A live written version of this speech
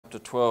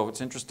chapter 12.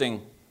 It's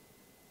interesting.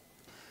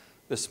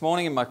 This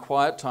morning in my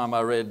quiet time I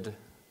read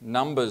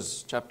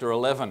Numbers chapter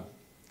 11.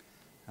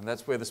 And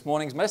that's where this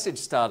morning's message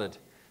started.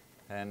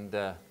 And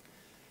then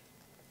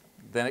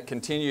it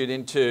continued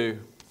into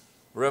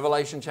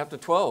Revelation chapter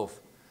 12.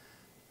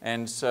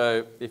 And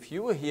so if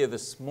you were here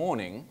this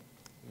morning,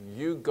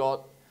 you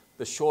got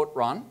the short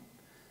run.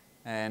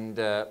 And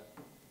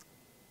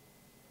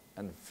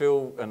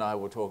Phil and I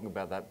were talking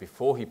about that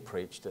before he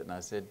preached it. And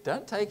I said,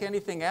 don't take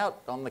anything out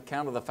on the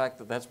count of the fact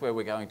that that's where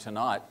we're going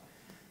tonight.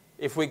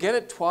 If we get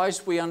it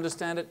twice, we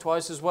understand it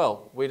twice as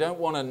well. We don't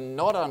want to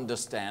not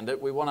understand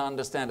it. We want to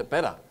understand it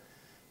better.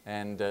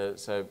 And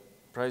so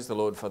praise the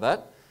Lord for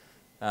that.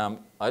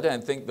 I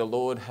don't think the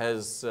Lord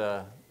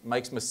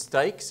makes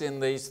mistakes in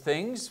these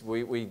things.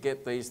 We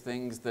get these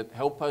things that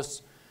help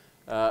us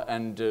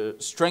and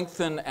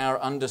strengthen our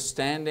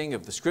understanding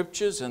of the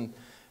Scriptures. And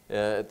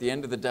at the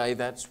end of the day,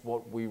 that's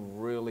what we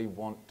really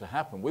want to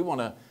happen. We want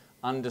to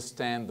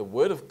understand the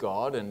Word of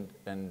God and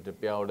to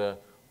be able to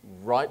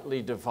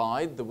rightly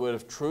divide the word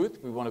of truth.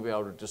 We want to be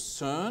able to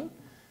discern.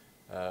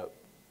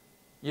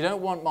 You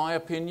don't want my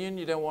opinion.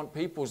 You don't want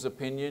people's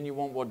opinion. You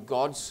want what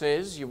God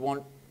says. You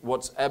want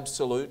what's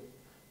absolute,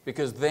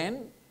 because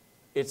then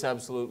it's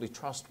absolutely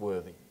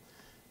trustworthy.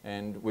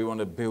 And we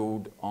want to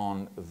build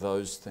on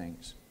those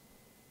things.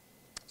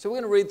 So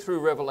we're going to read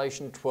through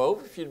Revelation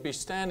 12. If you'd be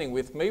standing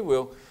with me,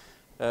 we'll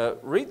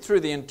read through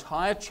the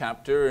entire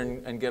chapter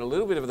and get a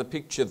little bit of the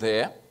picture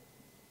there.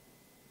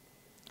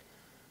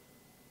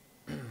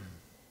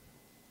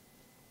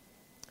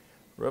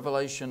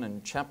 Revelation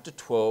in chapter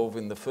 12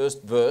 in the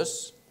first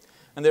verse.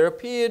 And there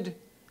appeared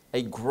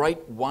a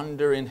great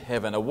wonder in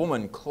heaven, a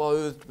woman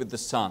clothed with the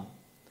sun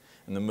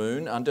and the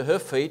moon under her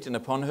feet, and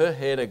upon her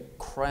head a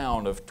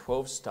crown of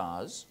 12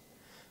 stars.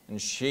 And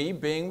she,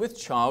 being with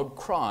child,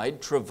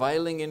 cried,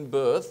 travailing in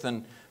birth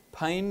and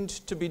pained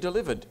to be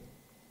delivered.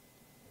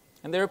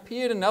 And there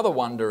appeared another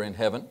wonder in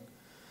heaven.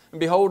 And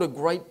behold, a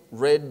great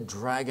red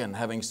dragon,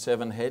 having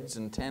 7 heads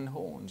and 10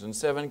 horns, and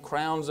 7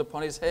 crowns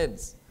upon his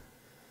heads.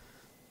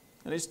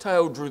 And his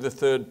tail drew the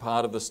third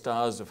part of the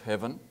stars of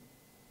heaven,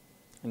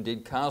 and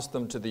did cast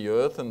them to the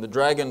earth. And the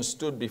dragon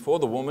stood before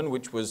the woman,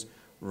 which was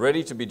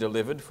ready to be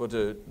delivered, for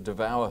to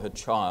devour her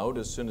child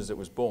as soon as it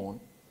was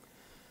born.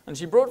 And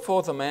she brought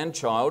forth a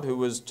man-child, who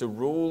was to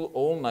rule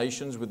all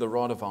nations with a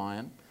rod of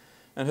iron.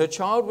 And her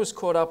child was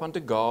caught up unto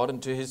God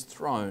and to his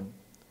throne.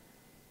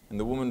 And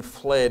the woman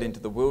fled into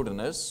the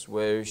wilderness,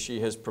 where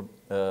she has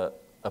a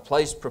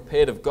place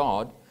prepared of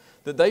God,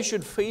 that they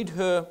should feed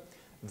her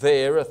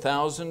there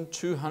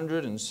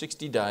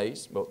 1,260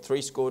 days, well,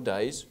 60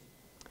 days.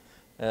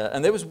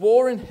 And there was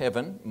war in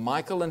heaven.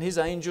 Michael and his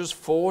angels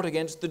fought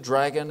against the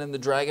dragon, and the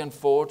dragon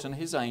fought and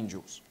his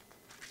angels,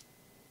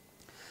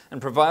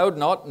 and prevailed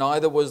not,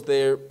 neither was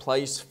their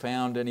place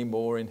found any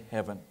more in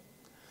heaven.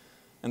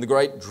 And the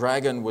great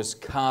dragon was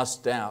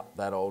cast out,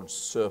 that old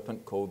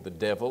serpent called the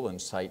devil and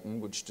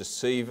Satan, which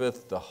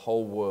deceiveth the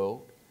whole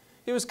world.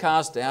 He was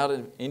cast out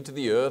into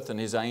the earth, and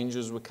his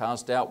angels were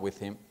cast out with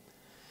him.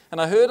 And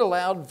I heard a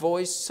loud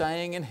voice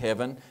saying in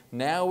heaven,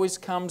 Now is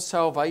come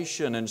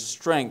salvation and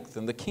strength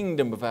and the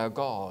kingdom of our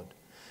God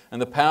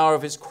and the power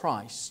of his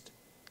Christ.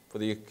 For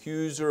the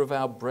accuser of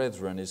our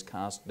brethren is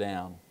cast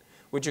down,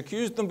 which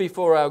accused them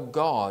before our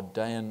God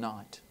day and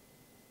night.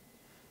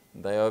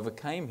 And they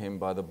overcame him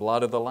by the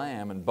blood of the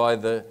Lamb and by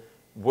the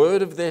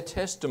word of their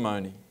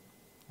testimony,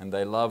 and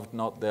they loved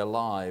not their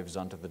lives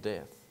unto the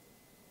death.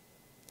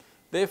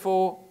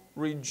 Therefore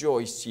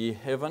rejoice, ye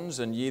heavens,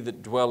 and ye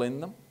that dwell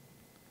in them.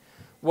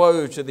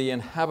 Woe to the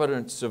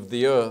inhabitants of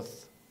the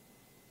earth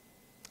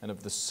and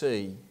of the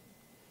sea,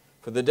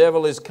 for the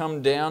devil is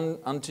come down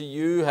unto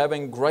you,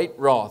 having great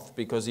wrath,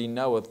 because he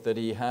knoweth that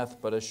he hath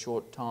but a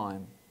short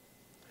time.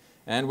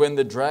 And when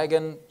the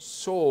dragon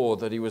saw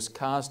that he was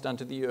cast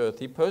unto the earth,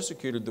 he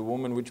persecuted the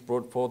woman which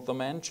brought forth the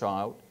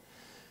man-child.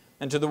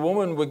 And to the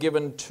woman were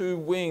given 2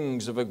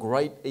 wings of a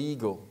great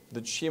eagle,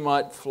 that she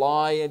might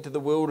fly into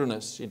the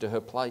wilderness, into her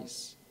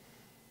place,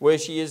 where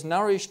she is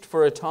nourished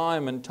for a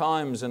time and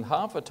times and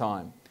half a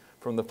time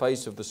from the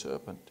face of the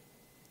serpent.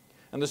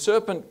 And the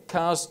serpent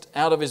cast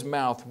out of his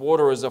mouth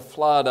water as a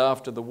flood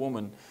after the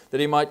woman, that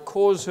he might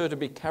cause her to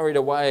be carried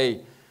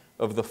away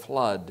of the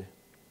flood.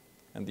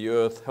 And the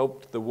earth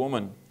helped the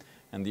woman,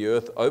 and the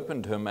earth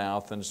opened her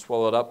mouth and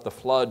swallowed up the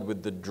flood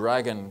with the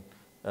dragon,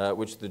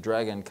 which the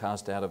dragon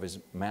cast out of his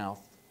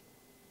mouth.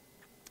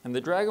 And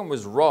the dragon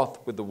was wroth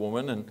with the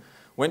woman, and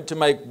went to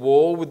make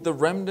war with the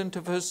remnant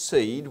of her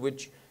seed,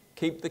 which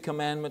keep the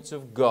commandments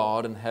of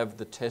God and have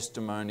the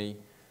testimony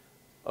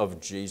of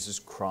Jesus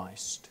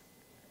Christ.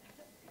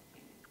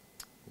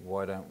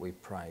 Why don't we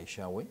pray,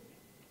 shall we?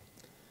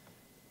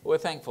 We're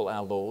thankful,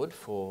 our Lord,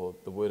 for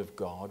the Word of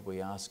God.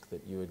 We ask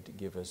that you would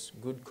give us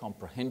good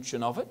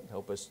comprehension of it.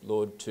 Help us,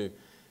 Lord,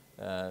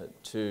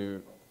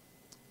 to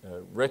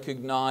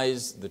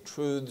recognize the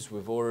truths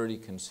we've already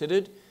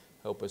considered.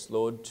 Help us,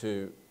 Lord,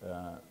 to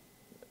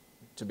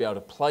be able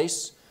to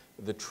place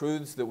the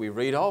truths that we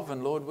read of.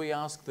 And Lord, we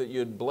ask that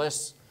you'd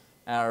bless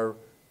our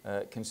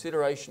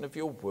consideration of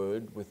your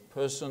word with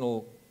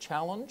personal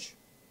challenge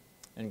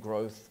and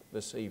growth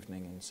this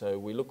evening. And so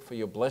we look for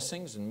your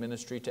blessings and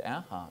ministry to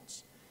our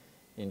hearts.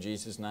 In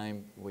Jesus'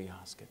 name we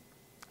ask it.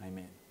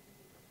 Amen.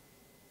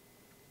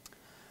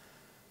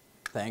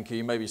 Thank you.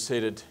 You may be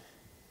seated.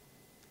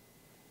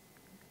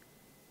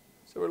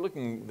 So we're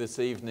looking this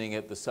evening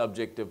at the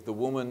subject of the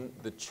woman,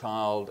 the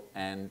child,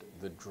 and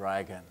the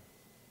dragon.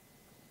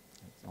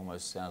 It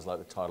almost sounds like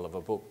the title of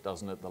a book,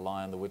 doesn't it? The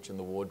Lion, the Witch, and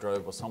the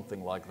Wardrobe, or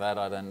something like that.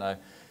 I don't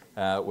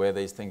know where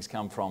these things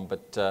come from,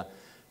 but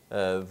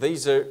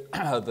these are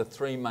the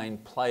three main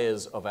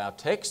players of our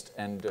text,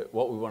 and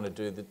what we want to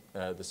do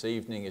this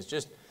evening is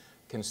just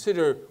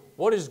consider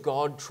what is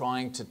God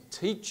trying to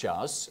teach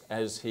us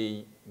as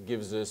He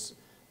gives us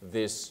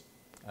these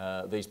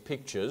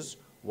pictures.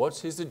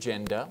 What's His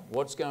agenda?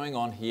 What's going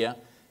on here?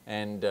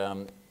 And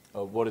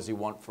what does He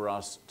want for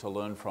us to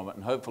learn from it?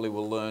 And hopefully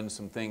we'll learn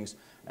some things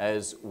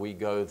as we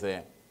go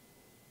there.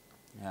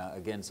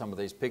 Again, some of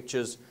these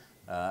pictures,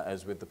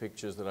 as with the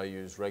pictures that I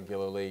use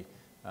regularly,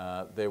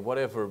 they're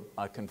whatever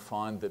I can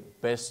find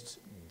that best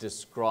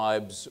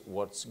describes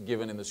what's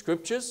given in the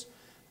Scriptures,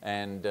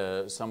 and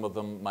some of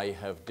them may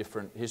have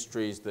different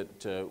histories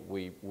that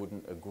we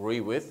wouldn't agree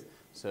with.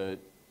 So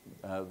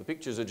the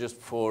pictures are just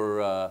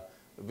for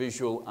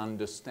visual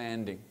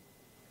understanding.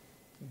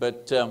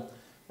 But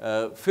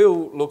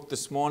Phil looked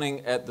this morning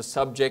at the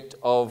subject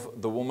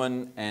of the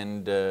woman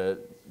and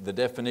the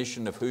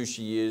definition of who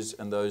she is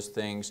and those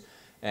things.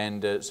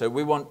 And so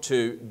we want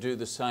to do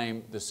the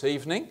same this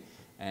evening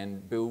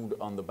and build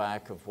on the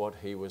back of what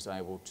he was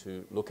able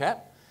to look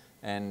at.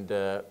 And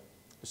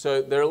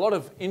so there are a lot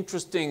of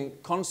interesting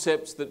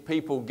concepts that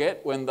people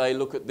get when they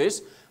look at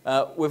this.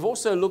 We've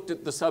also looked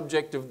at the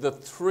subject of the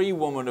three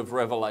women of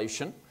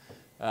Revelation.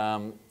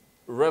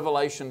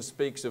 Revelation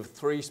speaks of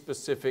three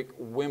specific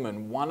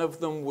women. One of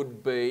them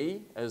would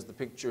be, as the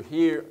picture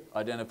here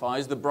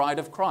identifies, the bride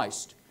of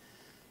Christ.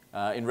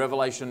 In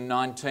Revelation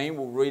 19,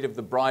 we'll read of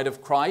the bride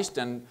of Christ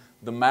and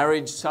the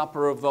marriage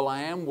supper of the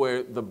Lamb,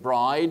 where the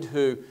bride,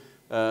 who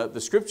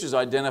the Scriptures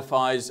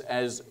identifies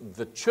as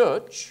the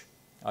church,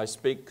 I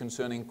speak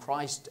concerning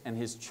Christ and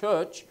His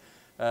church,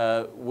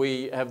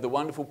 we have the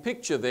wonderful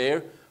picture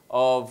there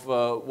of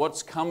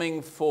what's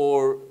coming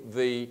for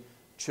the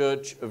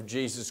church of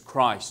Jesus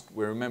Christ.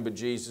 We remember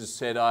Jesus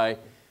said, I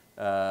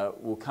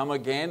will come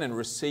again and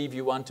receive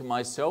you unto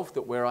myself,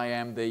 that where I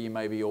am, there you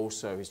may be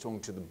also. He's talking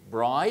to the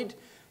bride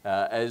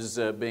as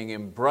being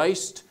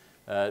embraced,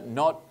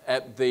 not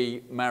at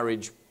the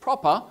marriage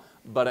proper,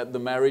 but at the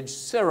marriage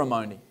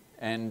ceremony,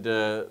 and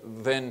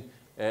then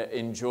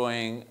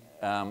enjoying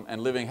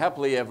and living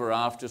happily ever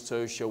after,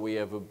 so shall we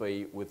ever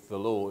be with the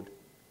Lord.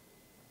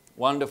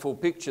 Wonderful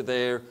picture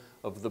there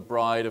of the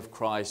bride of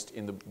Christ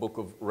in the book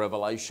of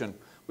Revelation.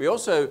 We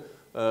also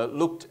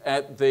looked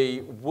at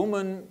the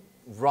woman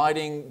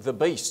riding the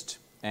beast,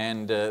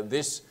 and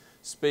this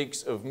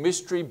speaks of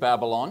Mystery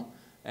Babylon,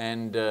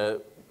 and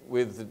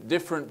with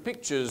different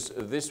pictures.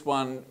 This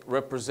one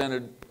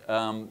represented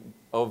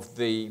of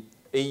the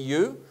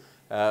EU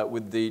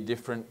with the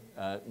different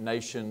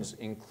nations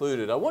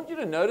included. I want you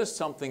to notice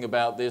something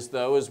about this,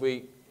 though, as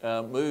we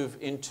move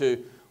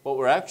into what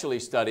we're actually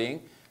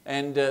studying,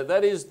 and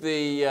that is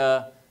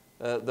the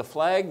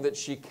flag that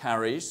she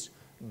carries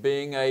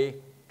being a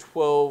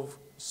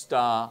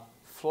 12-star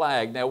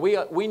flag. Now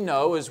we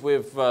know, as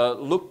we've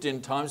looked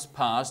in times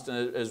past,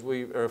 and as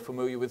we are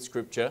familiar with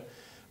Scripture,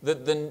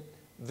 that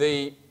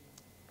the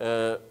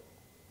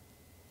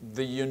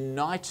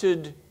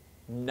United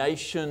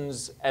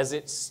Nations as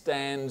it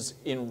stands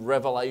in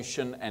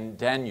Revelation and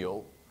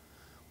Daniel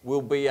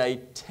will be a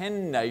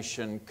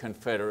 10-nation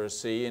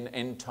confederacy in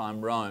end-time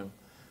Rome,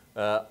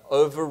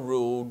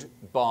 overruled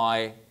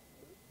by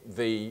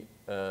the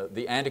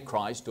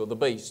Antichrist or the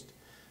beast.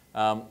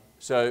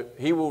 So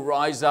he will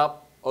rise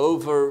up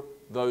over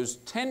those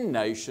 10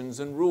 nations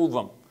and rule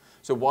them.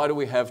 So why do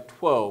we have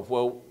 12?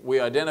 Well, we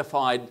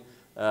identified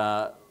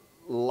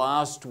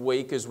last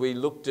week, as we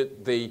looked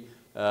at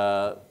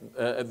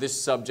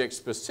this subject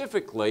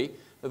specifically,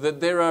 that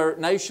there are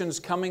nations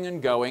coming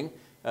and going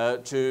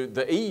to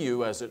the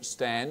EU as it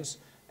stands,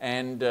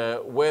 and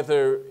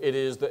whether it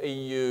is the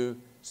EU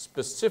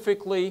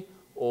specifically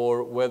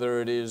or whether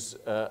it is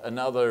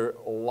another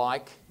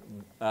like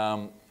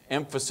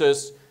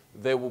emphasis,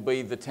 there will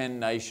be the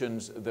 10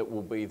 nations that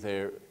will be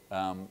there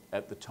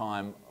at the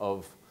time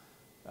of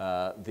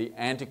the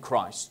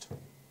Antichrist.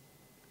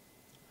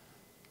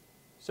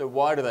 So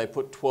why do they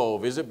put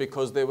 12? Is it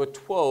because there were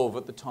 12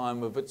 at the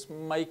time of its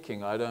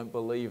making? I don't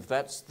believe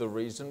that's the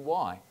reason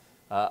why.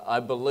 I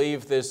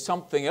believe there's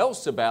something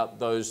else about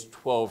those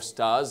 12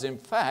 stars. In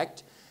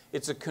fact,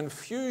 it's a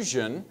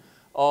confusion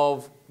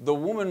of the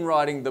woman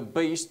riding the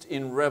beast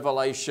in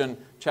Revelation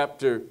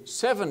chapter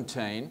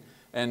 17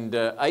 and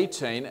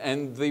 18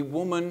 and the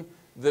woman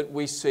that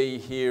we see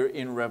here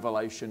in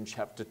Revelation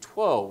chapter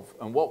 12.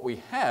 And what we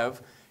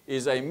have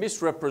is a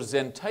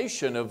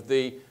misrepresentation of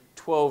the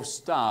 12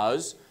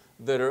 stars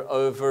that are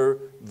over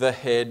the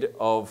head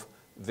of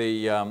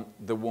the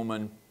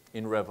woman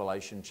in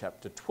Revelation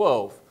chapter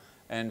 12.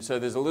 And so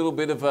there's a little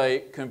bit of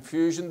a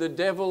confusion. The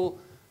devil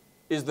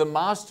is the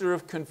master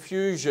of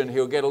confusion.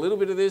 He'll get a little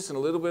bit of this and a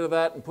little bit of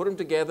that and put them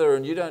together,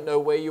 and you don't know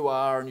where you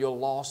are and you're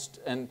lost.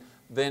 And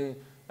then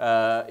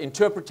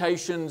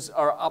interpretations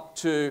are up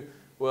to,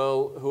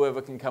 well, whoever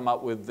can come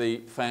up with the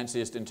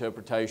fanciest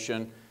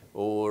interpretation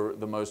or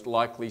the most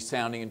likely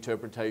sounding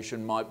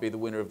interpretation might be the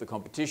winner of the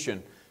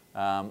competition.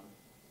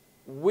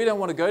 We don't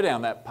want to go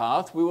down that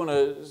path. We want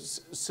to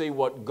see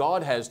what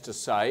God has to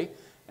say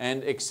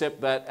and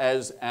accept that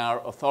as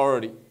our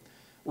authority.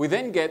 We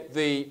then get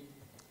the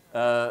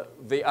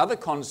other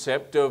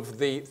concept of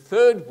the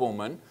third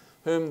woman,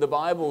 whom the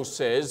Bible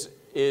says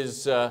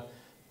is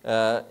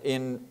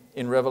in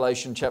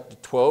Revelation chapter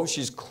 12.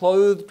 She's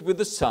clothed with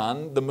the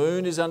sun, the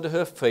moon is under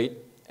her feet,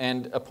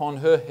 and upon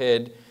her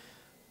head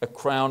a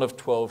crown of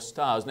 12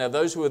 stars. Now,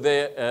 those who were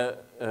there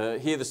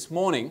here this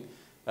morning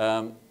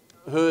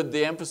heard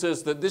the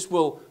emphasis that this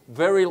will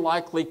very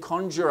likely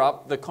conjure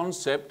up the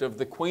concept of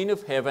the Queen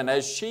of Heaven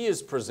as she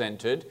is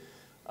presented,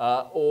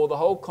 or the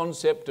whole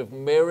concept of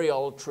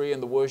Mariolatry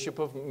and the worship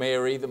of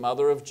Mary, the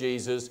mother of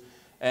Jesus,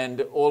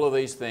 and all of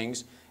these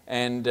things.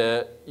 And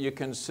you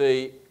can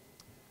see,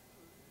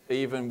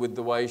 even with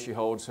the way she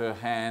holds her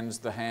hands,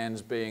 the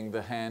hands being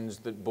the hands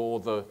that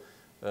bore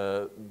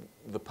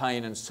the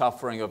pain and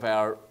suffering of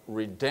our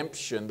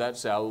redemption.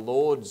 That's our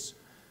Lord's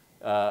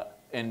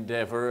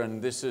endeavor,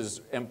 and this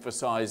is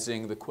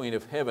emphasizing the Queen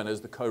of Heaven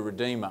as the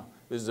co-redeemer.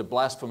 This is a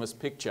blasphemous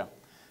picture.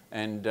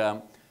 And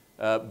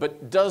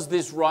but does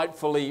this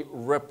rightfully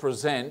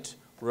represent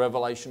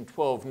Revelation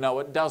 12? No,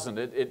 it doesn't.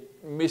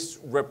 It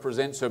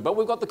misrepresents her. But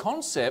we've got the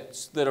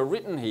concepts that are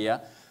written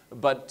here,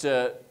 but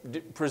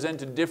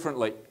presented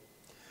differently.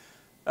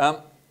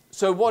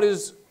 So what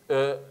is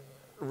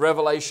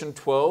Revelation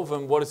 12,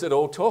 and what is it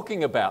all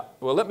talking about?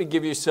 Well, let me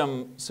give you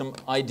some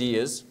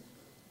ideas.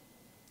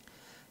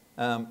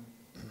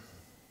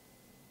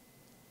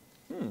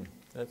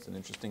 That's an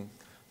interesting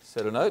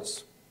set of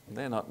notes.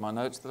 They're not my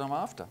notes that I'm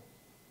after.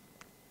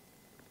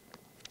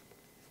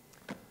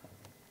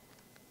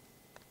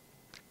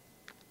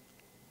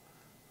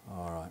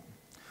 All right.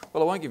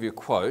 Well, I won't give you a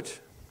quote.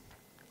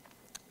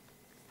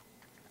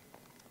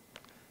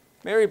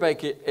 Mary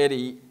Baker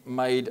Eddy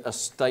made a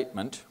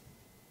statement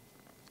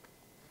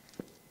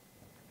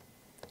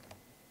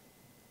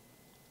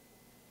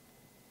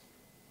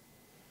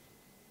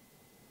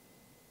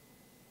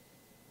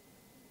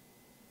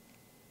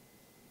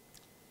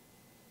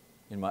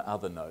in my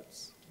other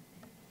notes.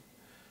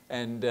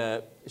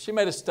 And she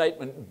made a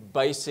statement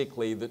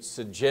basically that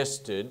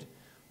suggested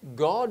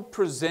God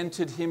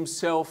presented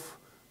himself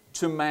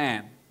to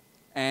man.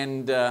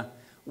 And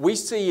we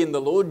see in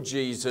the Lord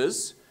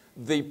Jesus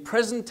the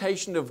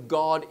presentation of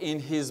God in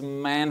his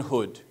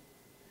manhood.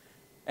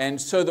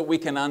 And so that we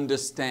can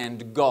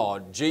understand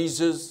God.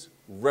 Jesus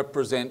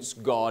represents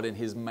God in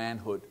his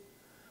manhood.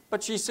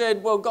 But she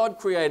said, well, God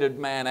created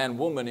man and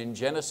woman in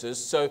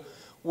Genesis, so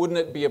wouldn't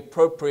it be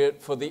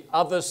appropriate for the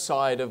other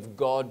side of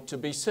God to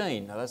be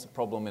seen? Now, that's a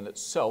problem in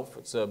itself.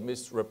 It's a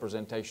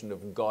misrepresentation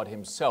of God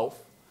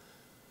himself.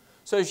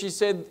 So she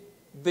said,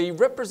 the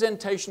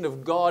representation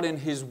of God in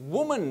his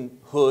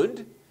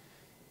womanhood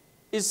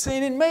is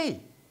seen in me.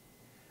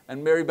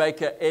 And Mary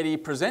Baker Eddy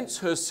presents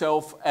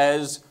herself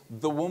as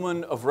the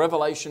woman of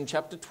Revelation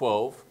chapter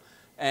 12,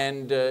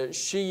 and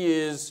she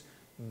is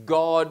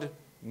God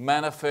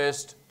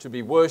manifest to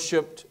be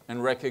worshipped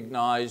and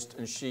recognized,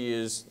 and she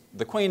is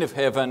the Queen of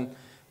Heaven,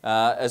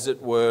 as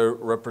it were,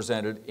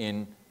 represented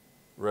in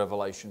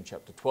Revelation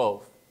chapter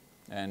 12.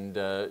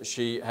 And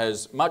she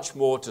has much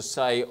more to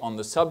say on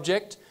the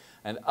subject,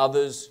 and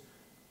others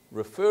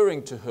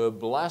referring to her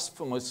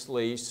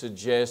blasphemously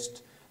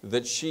suggest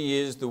that she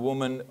is the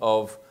woman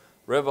of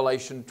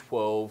Revelation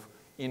 12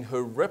 in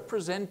her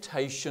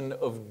representation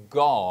of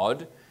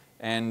God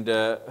and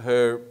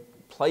her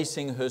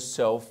placing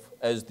herself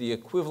as the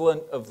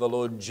equivalent of the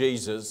Lord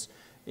Jesus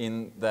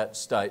in that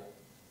state.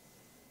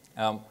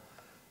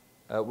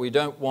 We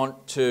don't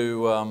want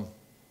to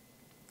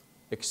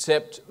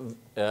accept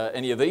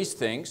any of these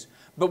things,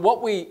 but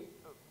what we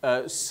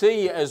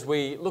see as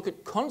we look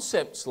at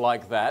concepts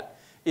like that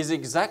is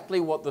exactly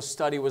what the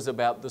study was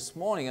about this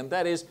morning, and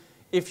that is,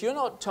 if you're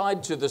not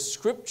tied to the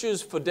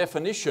scriptures for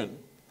definition,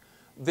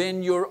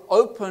 then you're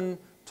open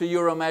to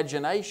your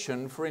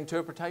imagination for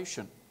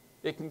interpretation.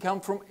 It can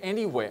come from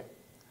anywhere.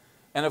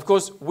 And of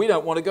course, we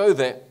don't want to go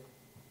there.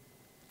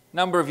 A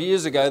number of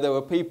years ago, there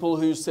were people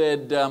who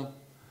said,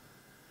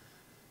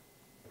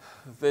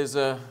 there's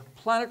a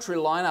planetary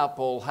lineup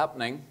all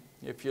happening.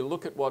 If you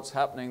look at what's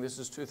happening, this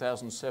is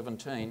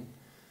 2017,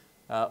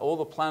 all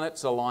the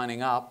planets are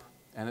lining up,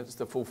 and it's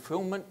the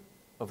fulfillment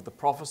of the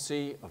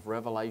prophecy of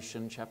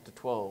Revelation chapter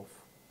 12.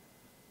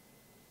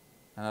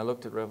 And I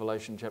looked at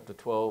Revelation chapter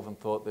 12 and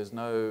thought, there's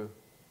no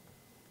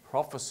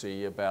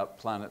prophecy about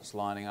planets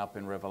lining up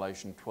in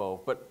Revelation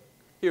 12. But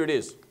here it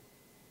is.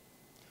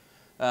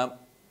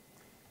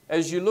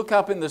 As you look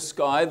up in the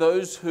sky,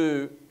 those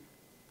who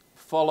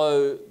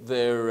follow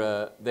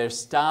their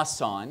star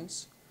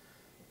signs,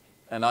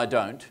 and I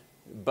don't,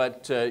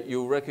 but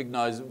you'll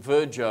recognize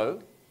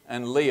Virgo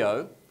and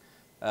Leo.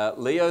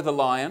 Leo the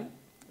lion,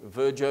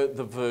 Virgo,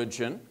 the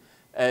Virgin,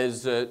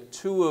 as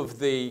two of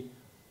the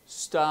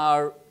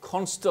star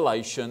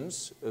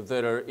constellations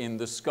that are in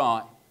the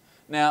sky.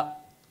 Now,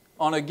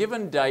 on a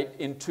given date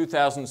in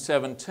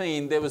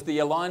 2017, there was the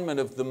alignment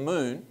of the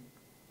moon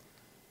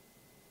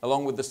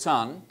along with the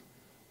sun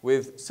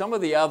with some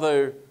of the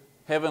other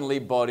heavenly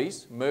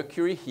bodies,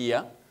 Jupiter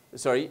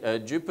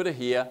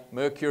here,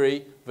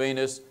 Mercury,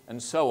 Venus,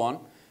 and so on.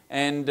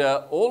 And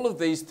all of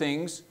these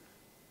things,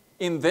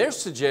 in their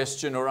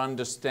suggestion or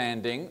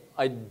understanding,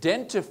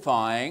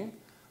 identifying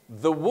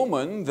the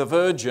woman, the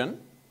virgin.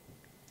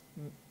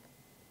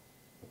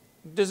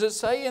 Does it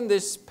say in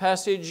this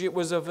passage it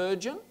was a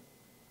virgin?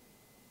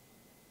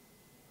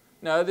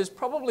 No, there's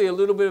probably a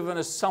little bit of an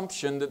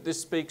assumption that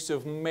this speaks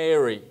of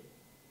Mary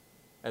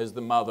as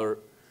the mother,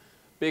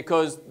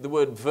 because the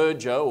word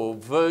virgo or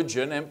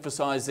virgin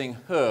emphasizing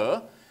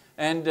her,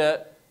 and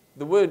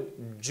the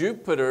word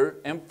Jupiter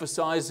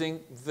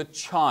emphasizing the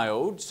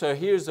child. So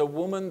here's a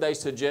woman, they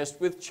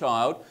suggest, with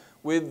child,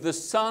 with the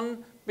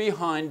sun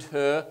behind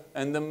her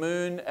and the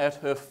moon at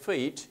her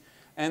feet,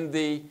 and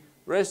the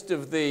rest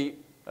of the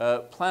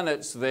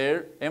planets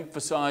there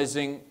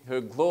emphasizing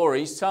her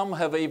glory. Some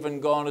have even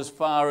gone as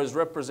far as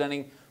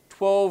representing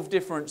 12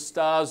 different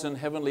stars and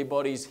heavenly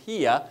bodies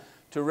here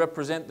to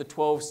represent the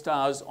 12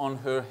 stars on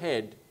her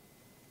head.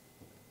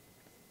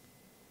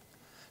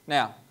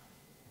 Now,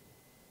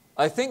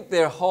 I think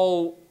their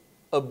whole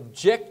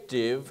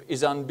objective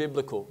is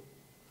unbiblical.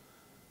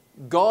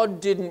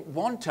 God didn't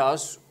want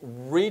us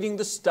reading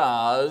the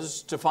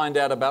stars to find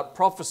out about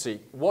prophecy.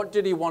 What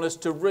did He want us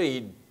to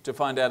read to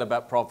find out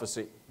about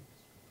prophecy?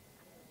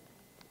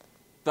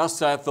 Thus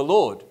saith the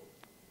Lord.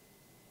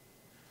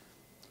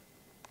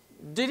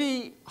 Did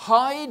He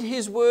hide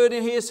His word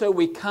in here so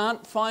we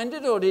can't find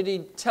it, or did He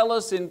tell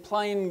us in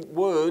plain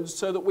words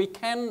so that we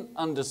can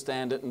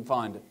understand it and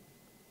find it?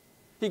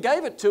 He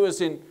gave it to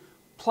us in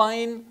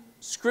plain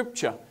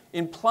scripture,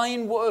 in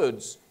plain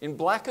words, in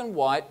black and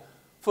white,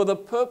 for the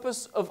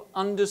purpose of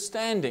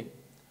understanding.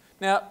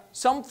 Now,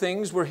 some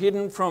things were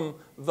hidden from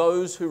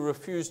those who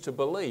refused to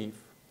believe,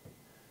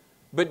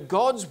 but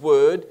God's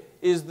word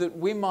is that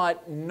we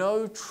might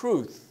know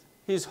truth.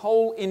 His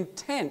whole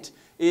intent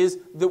is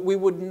that we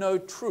would know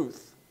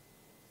truth.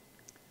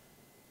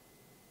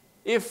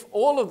 If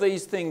all of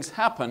these things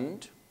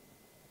happened,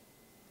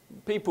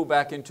 people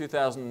back in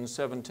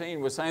 2017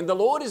 were saying, the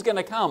Lord is going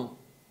to come.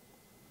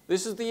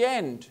 This is the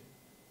end.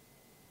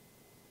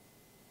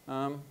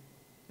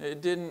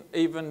 It didn't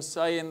even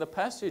say in the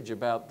passage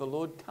about the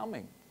Lord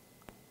coming.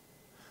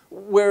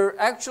 We're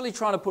actually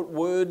trying to put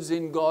words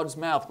in God's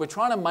mouth. We're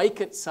trying to make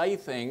it say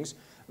things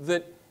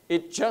that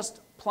it just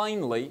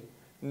plainly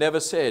never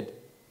said.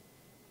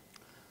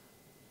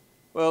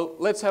 Well,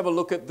 let's have a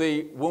look at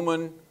the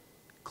woman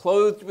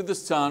clothed with the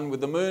sun,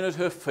 with the moon at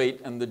her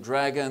feet, and the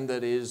dragon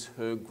that is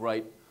her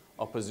great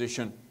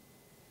opposition.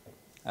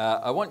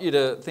 I want you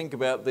to think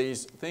about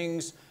these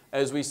things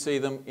as we see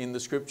them in the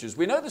Scriptures.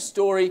 We know the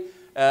story,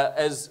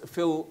 as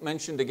Phil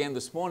mentioned again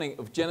this morning,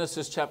 of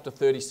Genesis chapter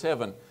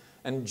 37.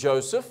 And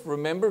Joseph,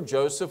 remember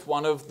Joseph,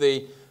 one of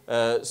the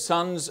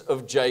sons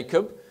of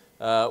Jacob,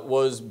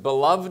 was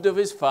beloved of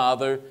his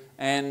father,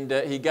 and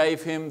he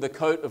gave him the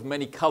coat of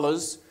many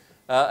colors.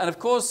 And of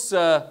course,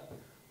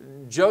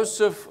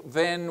 Joseph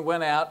then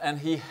went out and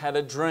he had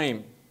a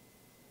dream.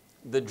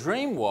 The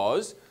dream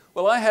was,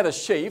 well, I had a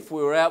sheaf.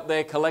 We were out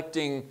there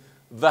collecting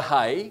the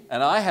hay,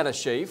 and I had a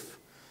sheaf.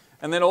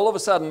 And then all of a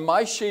sudden,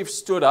 my sheaf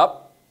stood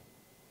up,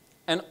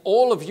 and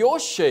all of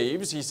your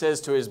sheaves, he says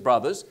to his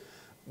brothers,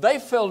 they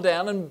fell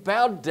down and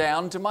bowed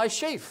down to my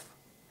sheaf.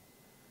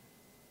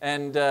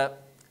 And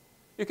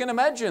you can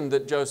imagine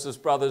that Joseph's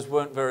brothers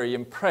weren't very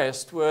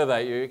impressed, were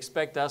they? You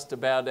expect us to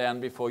bow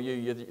down before you.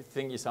 You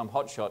think you're some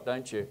hotshot,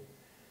 don't you?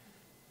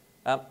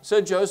 So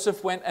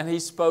Joseph went and he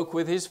spoke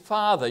with his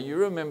father. You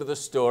remember the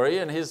story.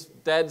 And his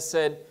dad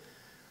said,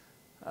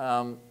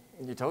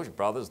 you told your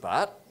brothers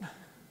that?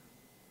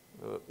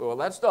 Well,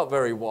 that's not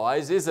very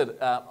wise, is it?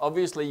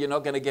 Obviously, you're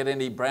not going to get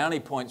any brownie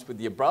points with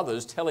your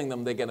brothers telling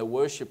them they're going to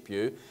worship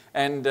you.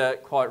 And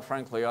quite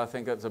frankly, I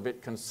think it's a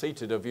bit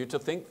conceited of you to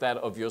think that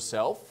of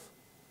yourself.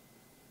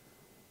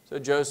 So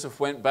Joseph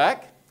went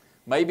back.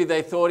 Maybe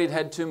they thought he'd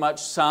had too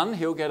much sun.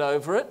 He'll get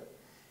over it.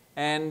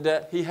 And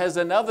he has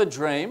another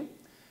dream.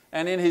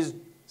 And in his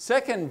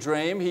second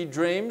dream, he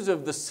dreams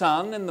of the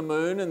sun and the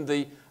moon and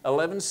the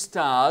 11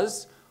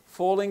 stars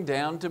falling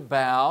down to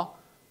bow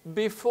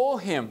before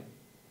him.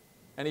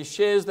 And he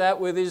shares that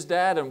with his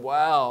dad. And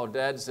wow,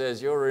 Dad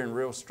says, you're in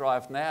real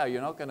strife now.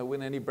 You're not going to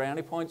win any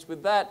brownie points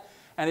with that.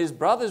 And his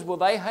brothers, well,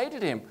 they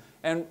hated him.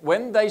 And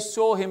when they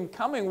saw him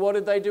coming, what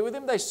did they do with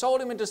him? They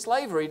sold him into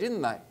slavery,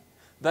 didn't they?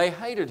 They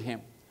hated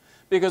him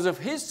because of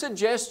his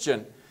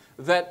suggestion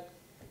that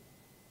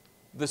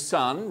the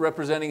sun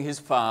representing his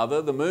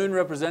father, the moon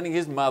representing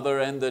his mother,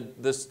 and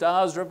the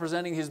stars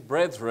representing his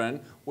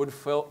brethren would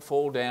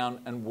fall down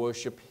and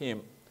worship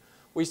him.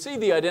 We see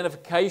the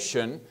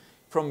identification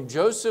from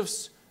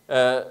Joseph's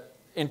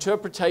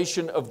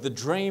interpretation of the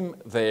dream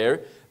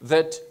there,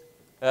 that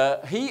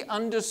he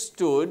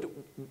understood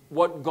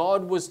what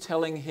God was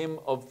telling him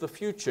of the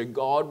future.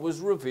 God was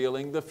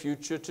revealing the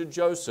future to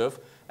Joseph,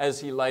 as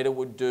he later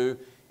would do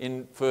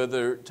in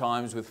further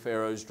times with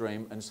Pharaoh's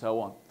dream and so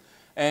on.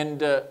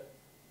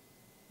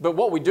 But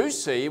what we do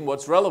see, and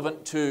what's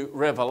relevant to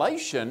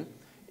Revelation,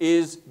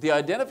 is the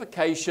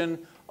identification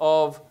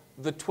of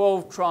the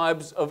 12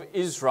 tribes of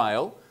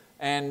Israel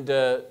and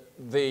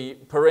the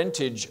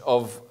parentage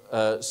of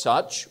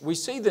such. We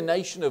see the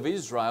nation of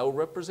Israel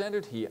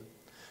represented here.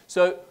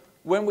 So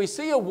when we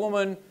see a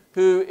woman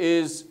who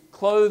is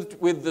clothed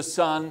with the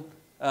sun,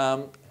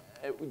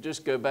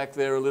 just go back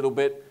there a little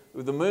bit,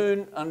 with the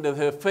moon under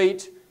her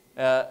feet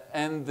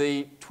and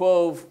the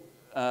 12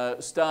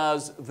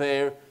 stars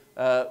there,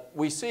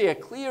 we see a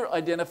clear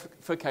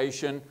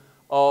identification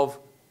of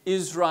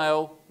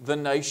Israel, the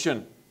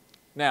nation.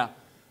 Now,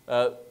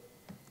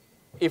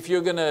 if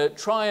you're going to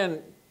try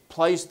and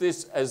place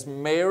this as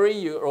Mary,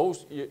 you're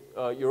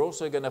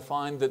also going to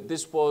find that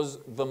this was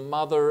the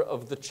mother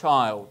of the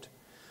child.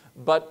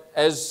 But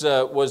as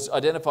was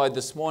identified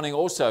this morning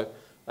also,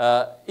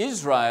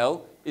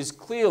 Israel is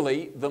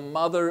clearly the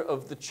mother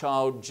of the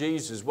child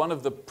Jesus. One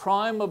of the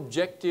prime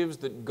objectives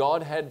that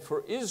God had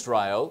for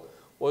Israel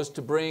was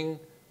to bring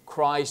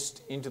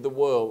Christ into the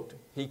world.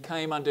 He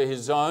came unto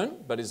his own,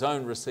 but his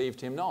own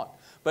received him not.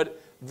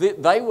 But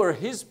they were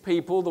his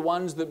people, the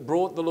ones that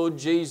brought the Lord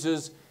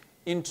Jesus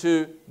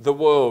into the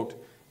world.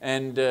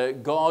 And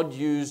God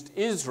used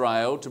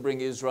Israel to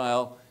bring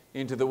Israel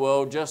into the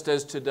world, just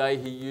as today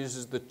he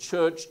uses the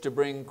church to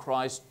bring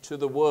Christ to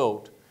the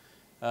world.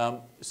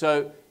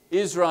 So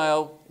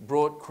Israel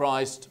brought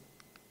Christ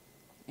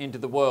into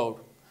the world.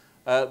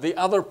 The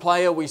other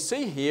player we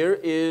see here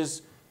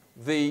is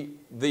the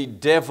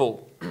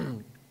devil,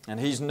 and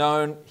he's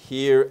known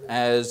here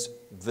as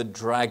the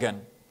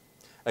dragon.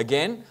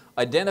 Again,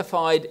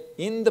 identified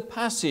in the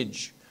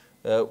passage,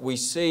 we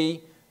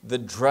see the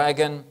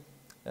dragon,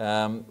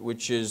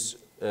 which is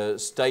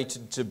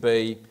stated to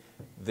be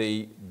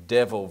the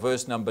devil.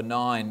 Verse number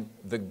 9,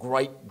 the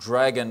great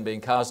dragon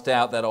being cast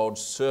out, that old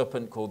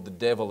serpent called the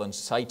devil and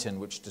Satan,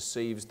 which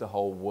deceives the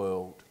whole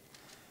world.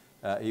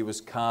 He was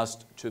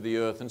cast to the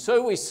earth. And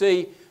so we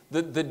see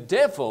that the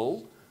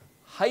devil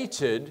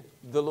hated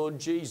the Lord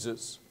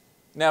Jesus.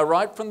 Now,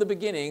 right from the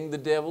beginning, the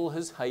devil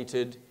has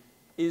hated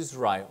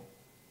Israel.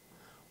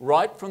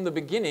 Right from the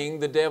beginning,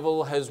 the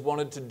devil has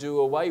wanted to do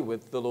away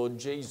with the Lord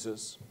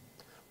Jesus.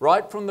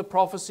 Right from the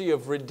prophecy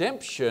of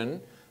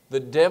redemption, the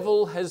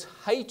devil has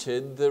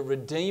hated the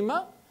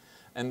Redeemer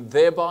and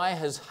thereby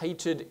has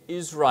hated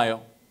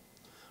Israel.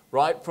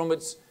 Right from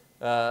its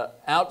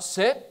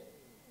outset,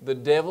 the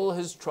devil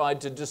has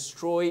tried to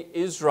destroy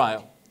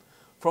Israel.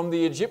 From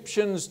the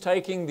Egyptians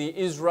taking the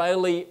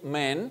Israeli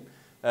men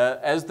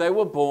as they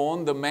were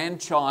born, the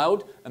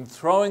man-child, and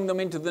throwing them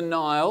into the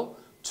Nile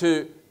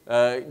to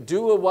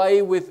do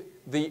away with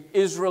the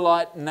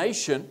Israelite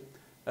nation,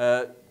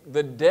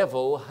 the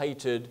devil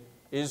hated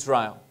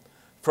Israel.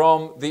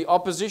 From the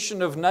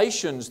opposition of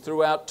nations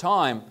throughout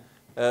time,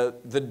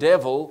 the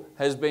devil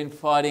has been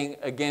fighting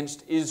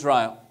against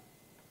Israel,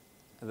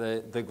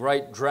 the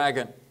great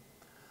dragon.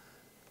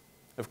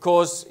 Of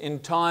course, in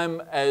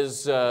time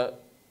as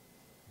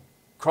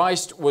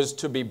Christ was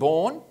to be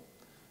born,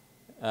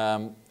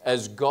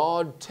 as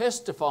God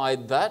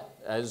testified that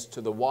as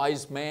to the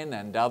wise men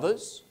and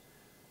others,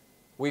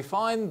 we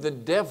find the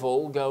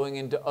devil going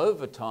into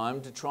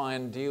overtime to try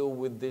and deal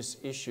with this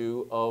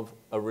issue of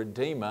a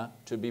Redeemer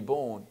to be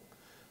born.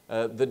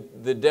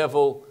 The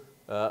devil,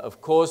 of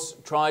course,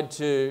 tried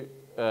to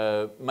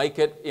make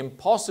it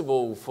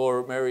impossible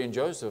for Mary and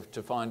Joseph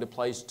to find a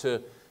place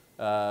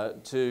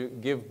to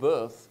give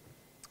birth.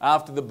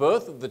 After the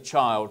birth of the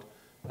child,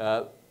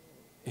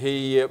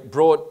 he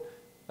brought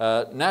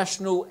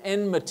national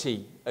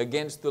enmity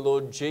against the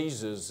Lord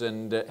Jesus,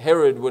 and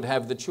Herod would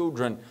have the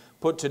children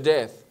put to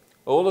death.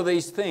 All of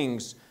these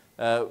things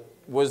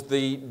was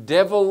the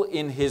devil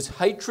in his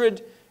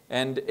hatred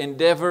and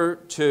endeavor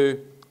to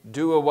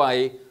do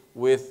away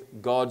with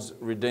God's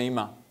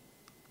Redeemer.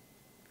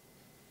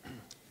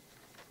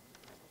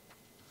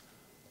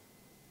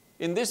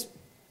 In this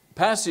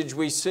passage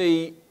we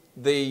see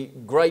the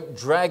great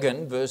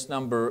dragon, verse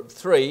number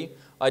 3,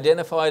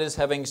 identified as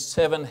having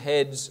 7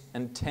 heads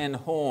and 10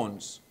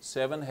 horns.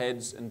 7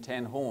 heads and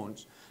 10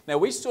 horns. Now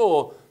we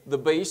saw the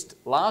beast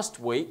last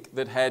week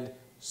that had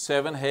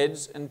 7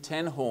 heads and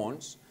 10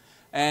 horns,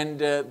 and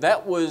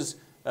that was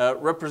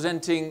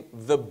representing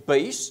the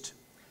beast.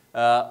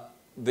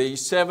 The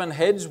 7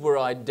 heads were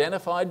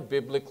identified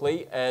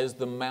biblically as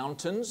the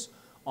mountains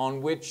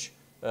on which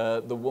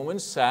the woman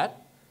sat.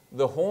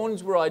 The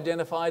horns were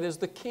identified as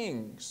the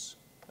kings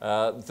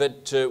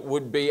that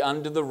would be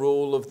under the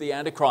rule of the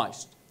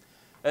Antichrist.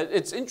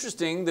 It's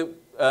interesting that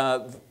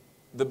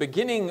the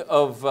beginning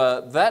of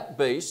that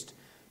beast,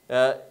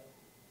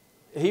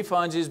 he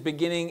finds his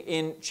beginning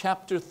in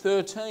chapter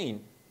 13.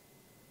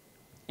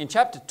 In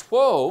chapter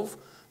 12,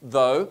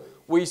 though,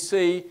 we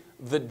see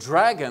the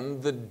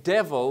dragon, the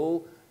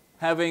devil,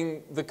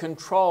 having the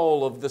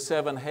control of the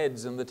 7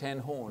 heads and the 10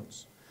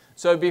 horns.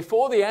 So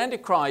before the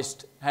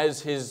Antichrist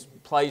has his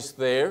place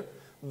there,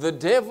 the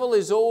devil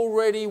is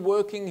already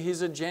working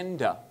his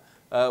agenda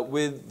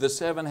with the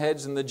 7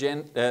 heads and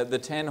the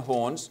 10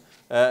 horns.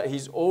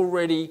 He's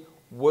already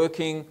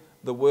working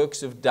the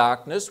works of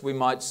darkness. We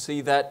might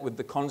see that with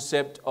the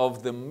concept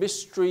of the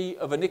mystery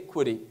of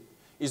iniquity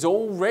is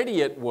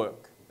already at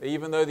work.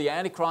 Even though the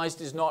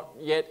Antichrist is not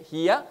yet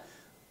here,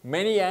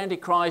 many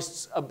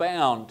Antichrists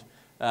abound,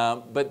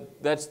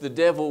 but that's the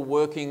devil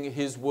working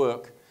his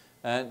work.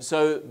 And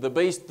so the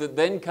beast that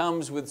then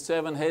comes with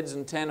 7 heads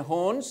and 10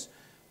 horns,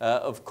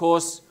 of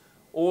course,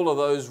 all of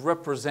those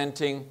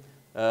representing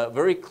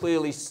very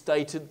clearly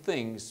stated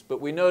things.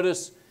 But we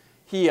notice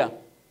here,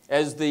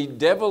 as the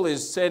devil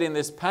is said in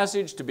this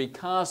passage to be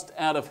cast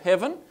out of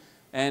heaven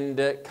and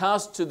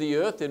cast to the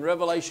earth, in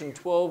Revelation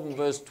 12 and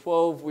verse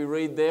 12 we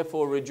read,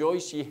 "Therefore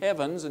rejoice ye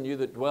heavens, and you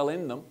that dwell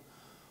in them.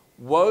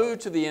 Woe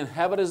to the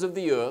inhabitants of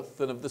the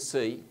earth and of the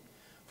sea,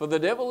 for the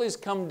devil is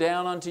come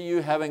down unto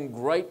you having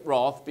great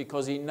wrath,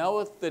 because he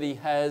knoweth that he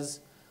has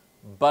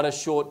but a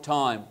short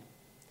time."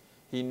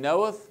 He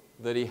knoweth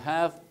that he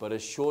hath but a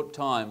short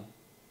time.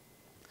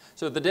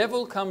 So the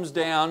devil comes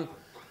down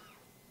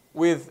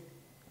with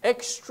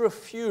extra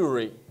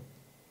fury.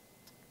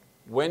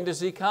 When does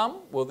he come?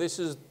 Well, this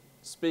is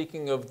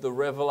speaking of the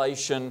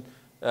Revelation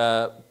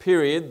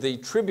period, the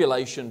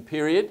tribulation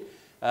period,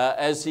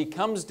 as he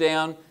comes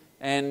down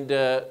and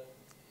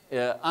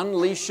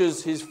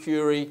unleashes his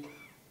fury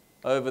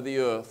over the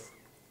earth.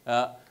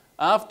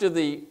 After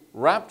the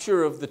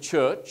rapture of the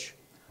church,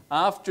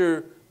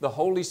 after the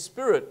Holy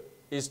Spirit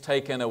is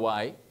taken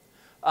away,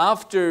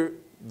 after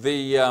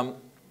the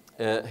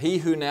he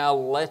who now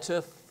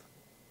letteth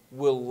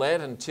will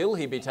let until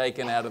he be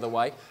taken out of the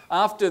way,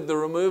 after the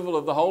removal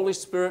of the Holy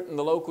Spirit in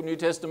the local New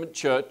Testament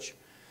church,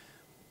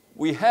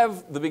 we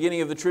have the beginning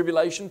of the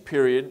tribulation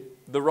period,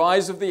 the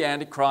rise of the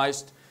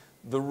Antichrist,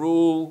 the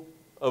rule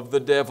of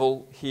the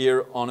devil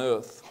here on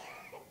earth.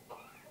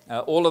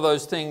 All of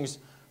those things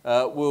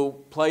will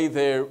play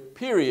their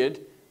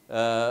period,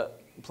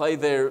 play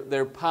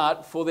their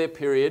part for their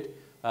period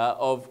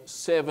of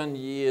 7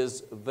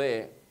 years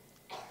there.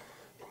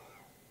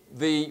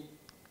 The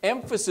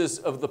emphasis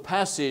of the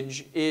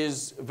passage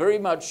is very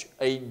much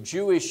a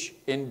Jewish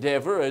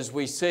endeavor, as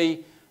we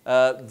see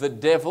the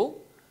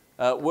devil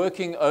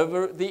working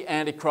over the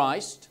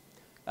Antichrist.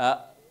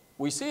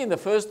 We see in the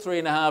first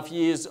 3.5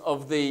 years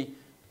of the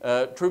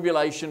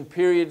tribulation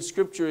period,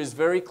 Scripture is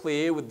very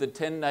clear with the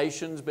 10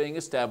 nations being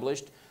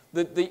established,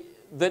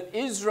 that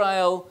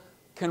Israel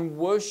can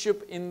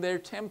worship in their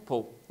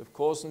temple, of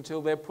course,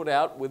 until they're put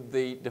out with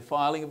the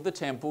defiling of the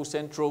temple,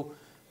 central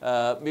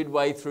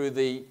midway through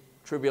the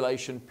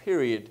tribulation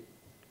period.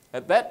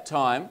 At that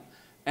time,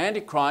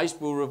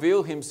 Antichrist will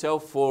reveal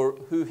himself for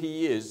who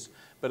he is.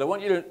 But I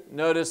want you to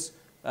notice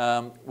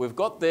we've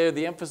got there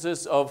the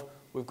emphasis of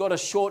we've got a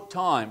short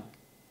time.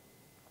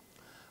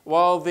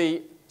 While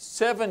the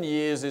 7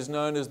 years is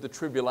known as the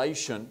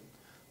tribulation,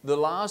 the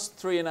last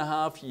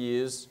 3.5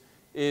 years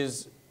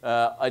is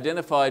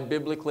identified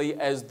biblically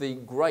as the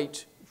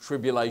Great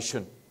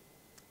Tribulation.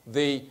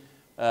 The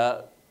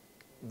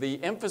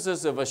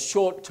emphasis of a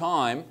short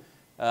time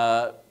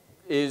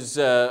is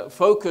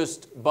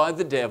focused by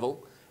the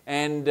devil,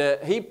 and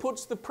he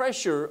puts the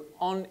pressure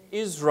on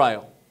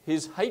Israel.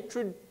 His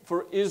hatred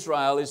for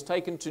Israel is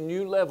taken to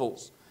new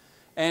levels.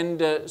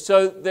 And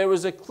so there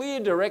is a clear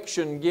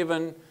direction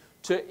given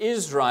to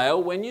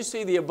Israel. When you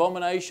see the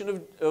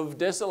abomination of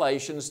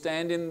desolation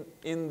stand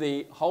in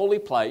the holy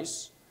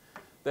place,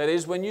 that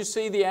is, when you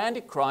see the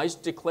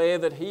Antichrist declare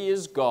that he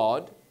is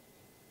God,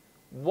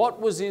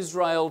 what was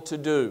Israel to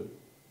do?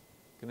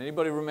 Can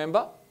anybody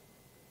remember?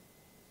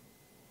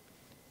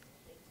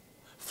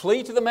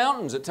 Flee to the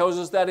mountains. It tells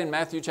us that in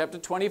Matthew chapter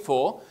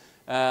 24.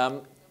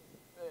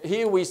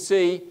 Here we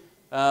see,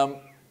 and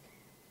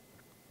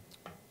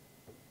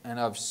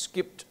I've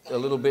skipped a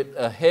little bit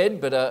ahead,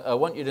 but I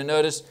want you to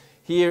notice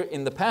here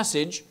in the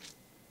passage,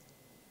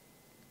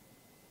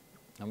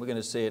 and we're going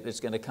to see it, it's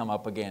going to come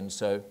up again.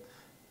 So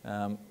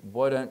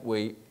why don't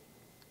we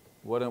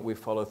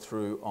follow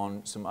through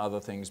on some other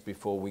things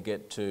before we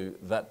get to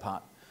that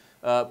part?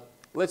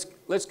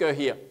 Let's go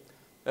here.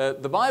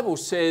 The Bible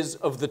says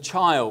of the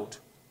child,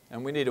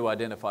 and we need to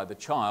identify the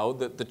child,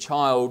 that the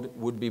child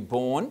would be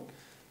born,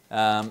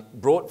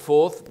 brought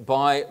forth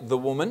by the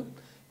woman.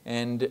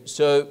 And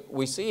so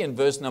we see in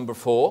verse number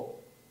 4,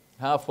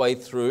 halfway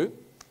through,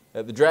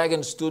 the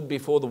dragon stood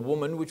before the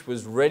woman, which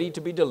was ready to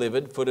be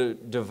delivered, for to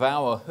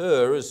devour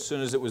her as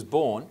soon as it was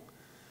born.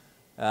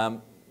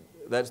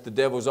 That's the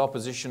devil's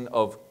opposition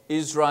of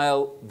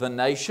Israel, the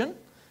nation,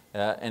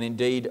 and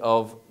indeed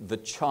of the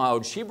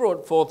child. She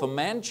brought forth a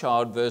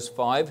man-child, verse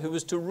 5, who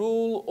was to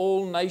rule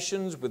all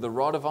nations with a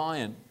rod of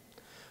iron.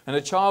 And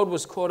a child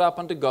was caught up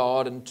unto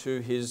God and to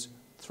his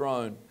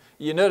throne.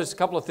 You notice a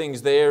couple of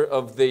things there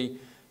of the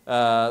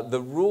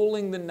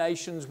ruling the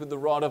nations with the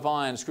rod of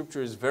iron.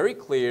 Scripture is very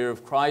clear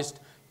of Christ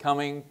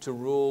coming to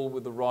rule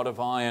with the rod of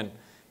iron.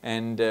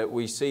 And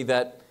we see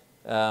that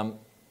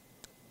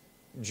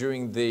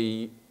during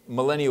the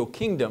millennial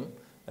kingdom,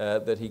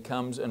 that he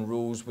comes and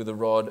rules with a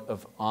rod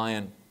of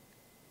iron.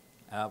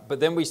 But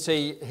then we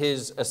see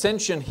his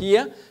ascension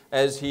here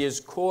as he is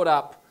caught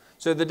up.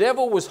 So the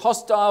devil was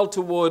hostile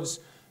towards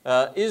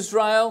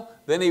Israel,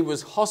 then he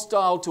was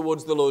hostile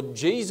towards the Lord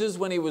Jesus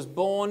when he was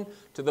born,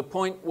 to the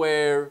point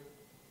where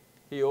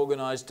he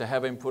organized to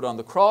have him put on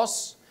the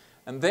cross.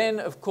 And then,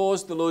 of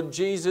course, the Lord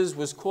Jesus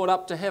was caught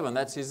up to heaven.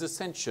 That's his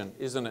ascension,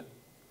 isn't it?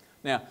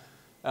 Now,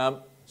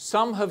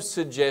 some have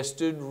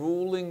suggested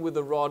ruling with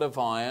a rod of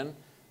iron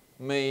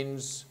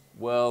means,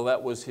 well,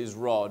 that was his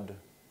rod.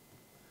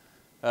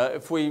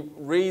 If we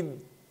read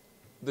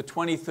the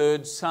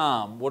 23rd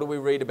Psalm, what do we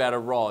read about a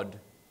rod?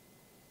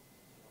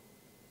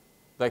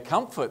 They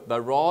comfort, thy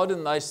rod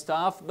and thy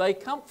staff, they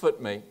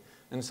comfort me.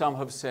 And some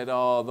have said,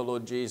 oh, the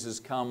Lord Jesus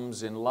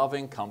comes in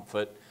loving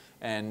comfort,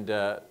 and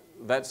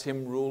that's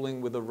him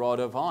ruling with a rod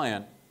of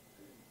iron.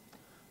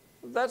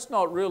 That's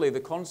not really the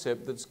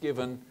concept that's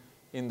given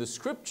in the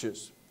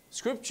Scriptures.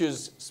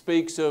 Scriptures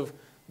speaks of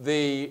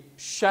the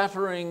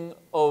shattering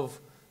of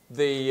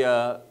the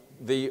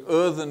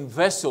earthen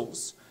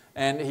vessels,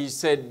 and he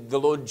said the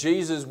Lord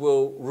Jesus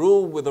will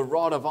rule with a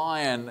rod of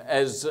iron.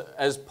 As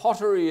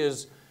pottery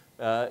is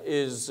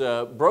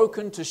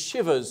broken to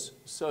shivers,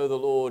 so the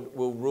Lord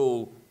will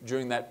rule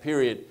during that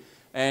period.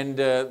 And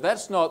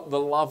that's not the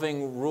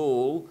loving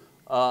rule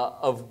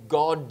of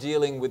God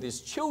dealing with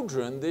his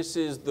children. This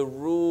is the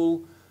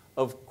rule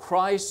of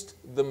Christ,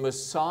 the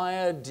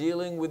Messiah,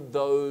 dealing with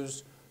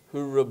those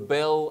who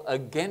rebel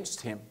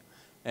against him.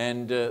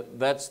 And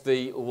that's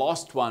the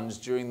lost ones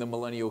during the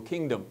millennial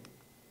kingdom.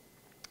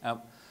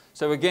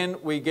 So again,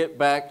 we get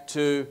back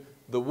to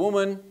the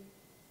woman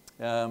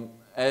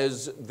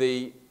as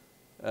the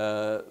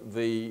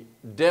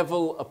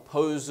devil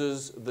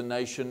opposes the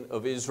nation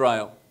of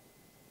Israel.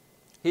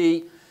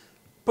 He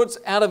puts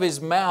out of his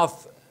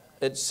mouth,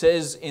 it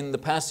says in the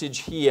passage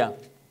here,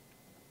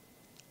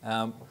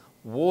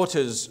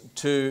 waters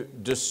to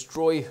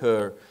destroy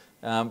her.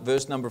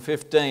 Verse number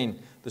 15,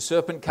 the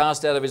serpent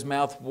cast out of his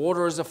mouth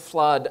water as a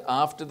flood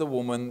after the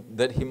woman,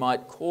 that he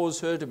might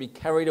cause her to be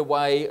carried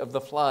away of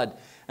the flood.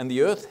 And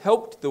the earth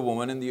helped the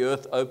woman, and the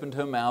earth opened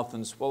her mouth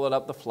and swallowed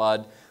up the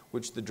flood,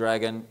 which the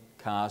dragon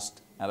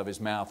cast out of his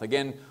mouth.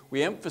 Again,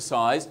 we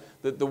emphasize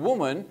that the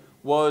woman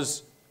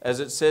was, as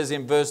it says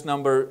in verse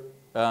number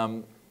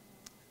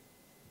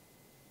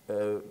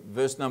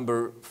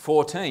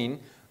 14,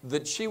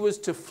 that she was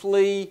to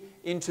flee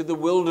into the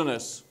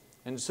wilderness.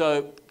 And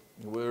so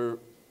we've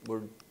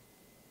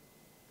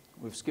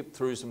skipped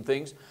through some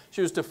things.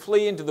 She was to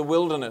flee into the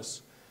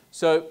wilderness.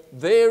 So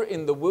there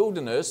in the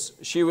wilderness,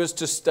 she was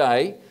to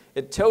stay.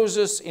 It tells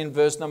us in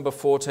verse number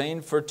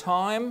 14, for a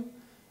time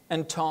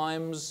and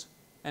times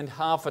and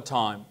half a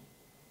time.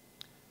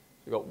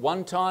 We've got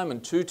 1 time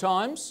and 2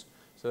 times,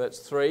 so that's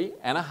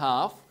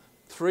 3.5,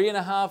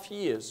 3.5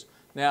 years.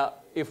 Now,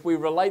 if we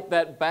relate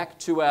that back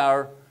to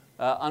our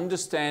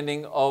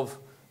understanding of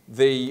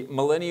the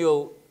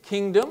millennial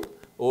kingdom,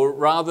 or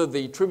rather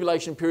the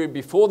tribulation period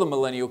before the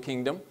millennial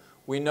kingdom,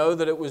 we know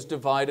that it was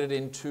divided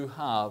in 2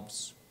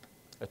 halves.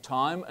 A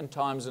time and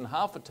times and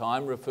half a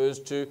time refers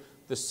to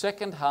the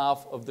second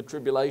half of the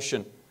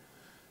tribulation.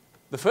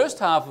 The first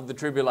half of the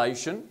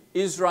tribulation,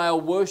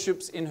 Israel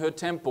worships in her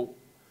temple.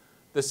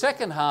 The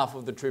second half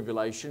of the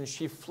tribulation,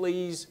 she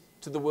flees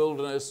to the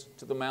wilderness,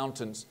 to the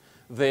mountains.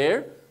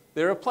 There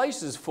are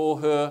places for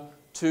her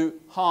to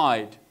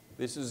hide.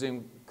 This is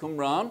in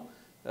Qumran,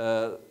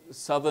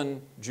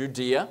 southern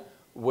Judea,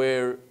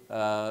 where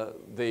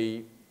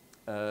the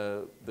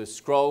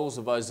scrolls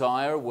of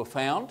Isaiah were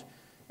found.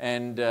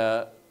 And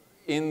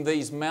in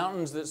these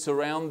mountains that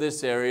surround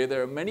this area,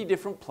 there are many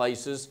different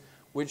places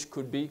which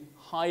could be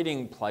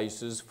hiding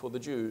places for the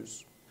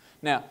Jews.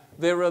 Now,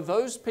 there are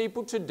those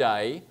people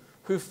today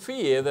who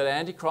fear that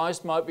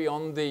Antichrist might be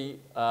on the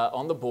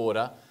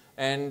border,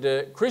 and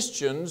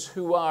Christians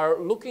who are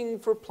looking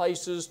for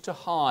places to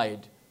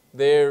hide.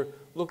 They're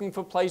looking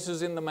for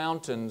places in the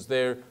mountains.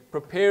 They're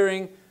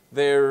preparing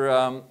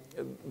their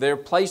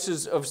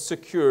places of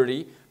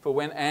security for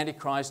when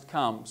Antichrist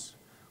comes.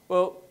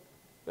 Well,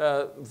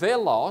 they're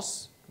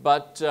lost,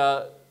 but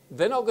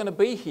they're not going to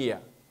be here.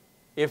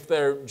 If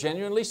they're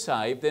genuinely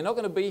saved, they're not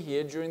going to be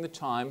here during the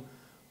time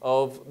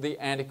of the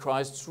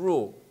Antichrist's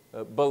rule.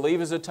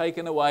 Believers are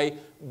taken away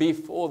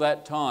before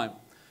that time.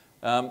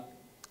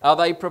 Are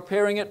they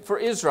preparing it for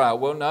Israel?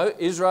 Well, no.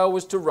 Israel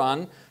was to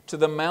run to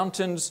the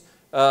mountains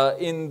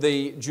in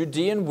the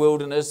Judean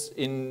wilderness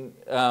in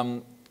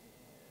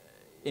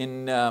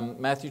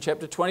Matthew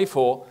chapter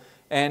 24,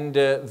 and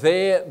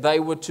there they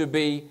were to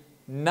be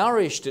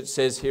nourished, it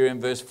says here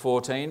in verse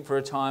 14, for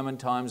a time and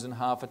times and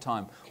half a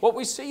time. What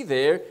we see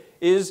there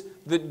is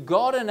that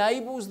God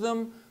enables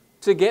them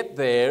to get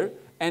there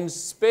and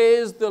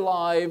spares the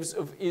lives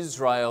of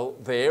Israel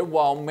there.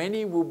 While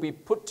many will be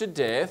put to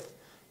death,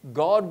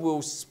 God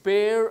will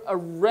spare a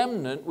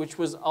remnant, which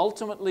was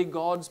ultimately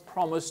God's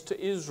promise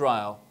to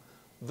Israel.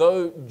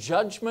 Though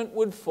judgment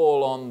would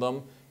fall on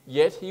them,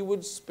 yet he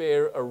would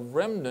spare a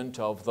remnant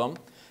of them.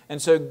 And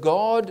so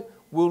God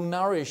will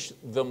nourish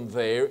them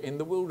there in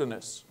the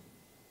wilderness.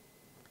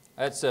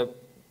 That's a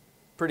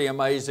pretty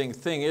amazing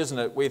thing, isn't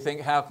it? We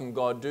think, how can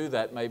God do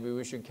that? Maybe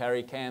we should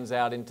carry cans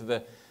out into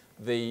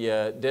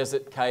the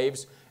desert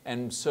caves,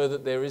 and so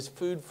that there is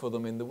food for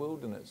them in the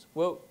wilderness.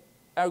 Well,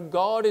 our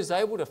God is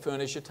able to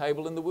furnish a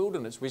table in the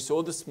wilderness. We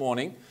saw this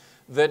morning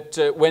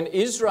that when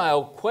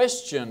Israel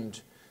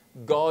questioned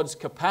God's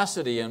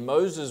capacity and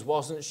Moses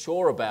wasn't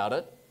sure about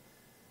it,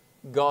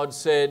 God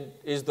said,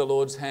 is the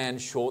Lord's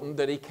hand shortened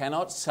that He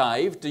cannot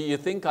save? Do you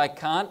think I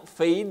can't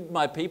feed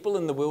my people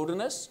in the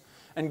wilderness?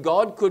 And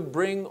God could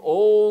bring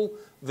all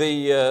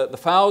the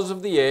fowls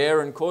of the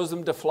air and cause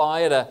them to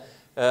fly at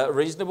a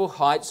reasonable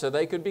height so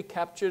they could be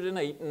captured and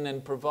eaten,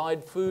 and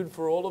provide food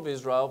for all of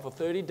Israel for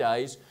 30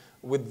 days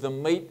with the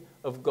meat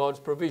of God's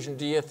provision.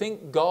 Do you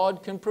think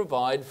God can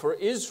provide for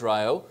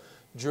Israel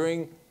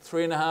during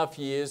 3.5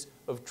 years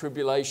of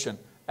tribulation?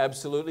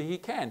 Absolutely He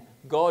can.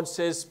 God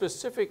says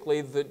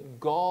specifically that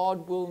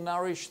God will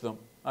nourish them.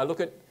 I look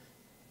at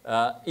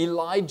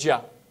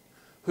Elijah,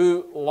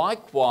 who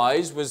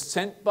likewise was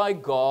sent by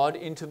God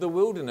into the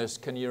wilderness.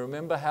 Can you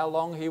remember how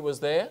long he was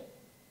there?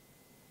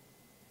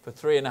 For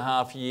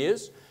 3.5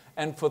 years.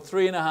 And for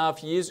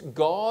 3.5 years,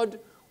 God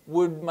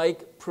would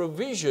make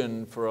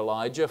provision for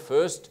Elijah,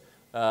 first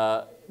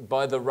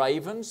by the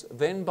ravens,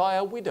 then by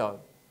a widow.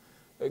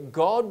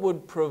 God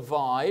would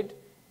provide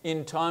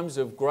in times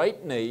of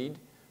great need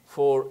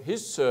for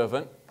His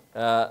servant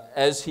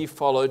as he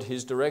followed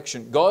His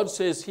direction. God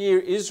says here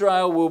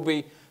Israel will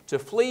be to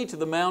flee to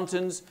the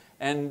mountains,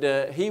 and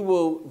He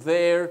will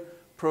there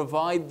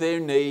provide their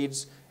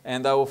needs,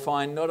 and they will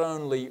find not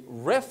only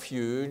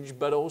refuge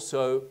but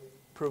also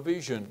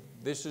provision.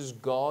 This is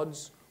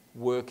God's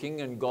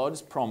working and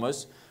God's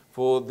promise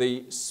for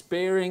the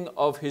sparing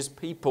of His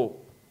people.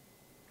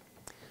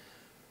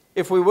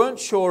 If we weren't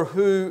sure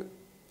who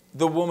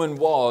the woman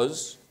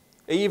was,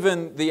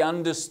 even the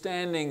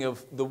understanding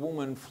of the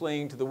woman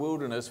fleeing to the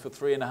wilderness for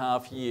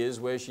 3.5 years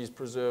where she's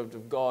preserved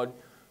of God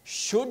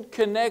should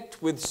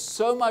connect with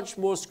so much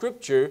more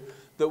Scripture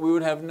that we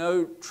would have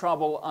no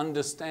trouble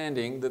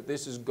understanding that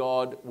this is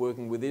God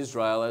working with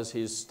Israel, as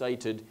He is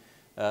stated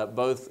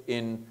both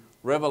in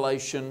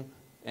Revelation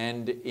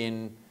and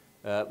in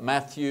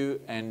Matthew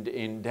and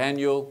in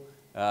Daniel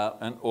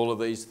and all of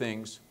these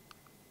things.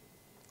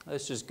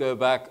 Let's just go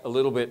back a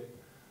little bit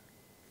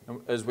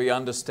as we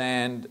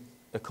understand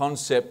the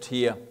concept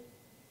here.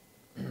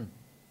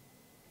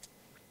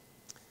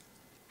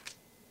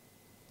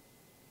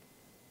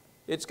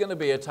 It's going to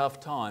be a tough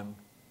time.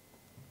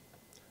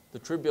 The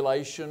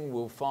tribulation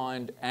will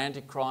find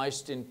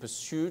Antichrist in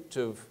pursuit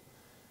of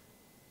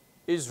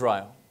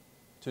Israel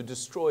to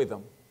destroy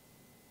them.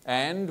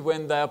 And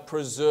when they're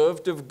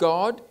preserved of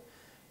God,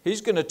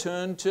 he's going to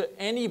turn to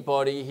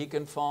anybody he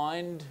can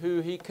find who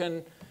he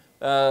can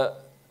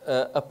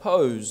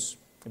oppose.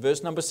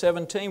 Verse number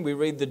 17, we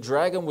read, the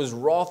dragon was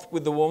wroth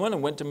with the woman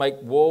and went to make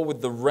war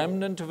with the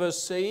remnant of her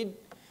seed,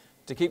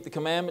 to keep the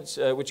commandments,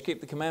 which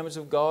keep the commandments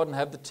of God and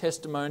have the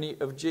testimony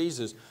of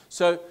Jesus.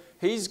 So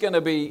he's going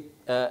to be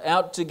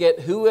out to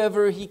get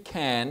whoever he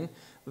can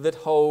that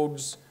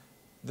holds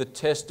the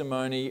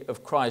testimony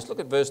of Christ.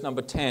 Look at verse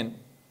number 10.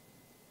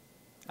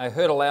 I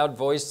heard a loud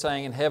voice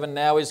saying in heaven,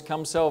 now is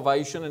come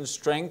salvation and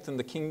strength and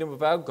the kingdom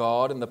of our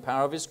God and the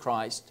power of His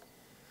Christ.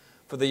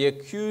 For the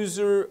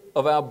accuser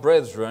of our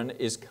brethren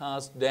is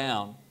cast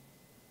down.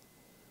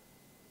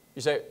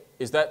 You say,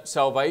 is that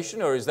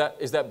salvation, or is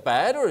that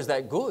bad, or is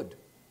that good?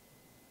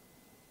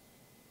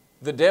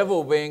 The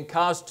devil being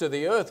cast to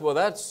the earth, well,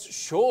 that's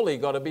surely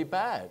got to be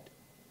bad.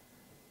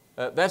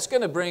 That's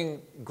going to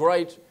bring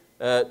great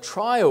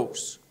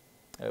trials,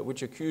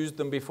 which accuse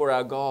them before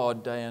our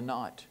God day and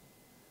night.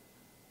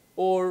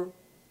 Or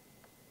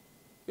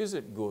is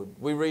it good?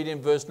 We read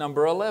in verse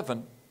number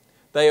 11,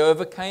 they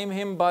overcame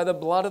him by the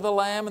blood of the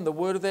Lamb and the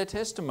word of their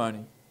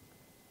testimony.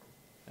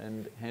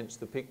 And hence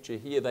the picture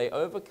here, they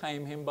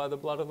overcame him by the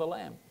blood of the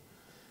Lamb.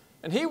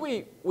 And here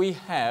we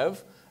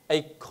have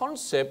a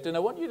concept, and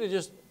I want you to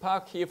just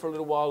park here for a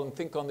little while and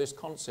think on this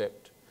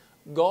concept.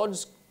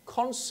 God's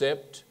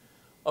concept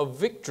of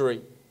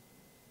victory.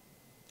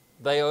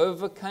 They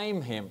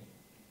overcame him,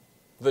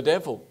 the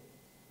devil,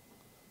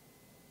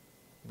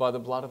 by the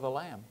blood of the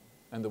Lamb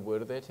and the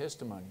word of their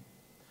testimony.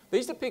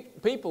 These are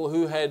people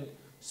who had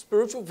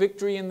spiritual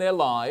victory in their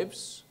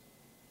lives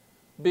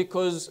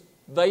because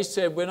they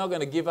said, we're not going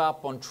to give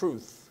up on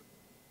truth.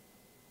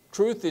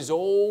 Truth is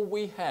all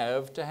we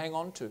have to hang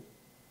on to.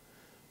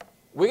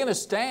 We're going to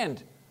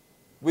stand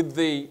with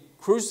the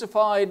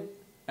crucified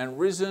and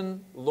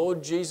risen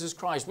Lord Jesus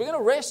Christ. We're going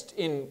to rest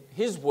in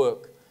His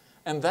work,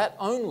 and that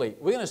only.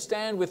 We're going to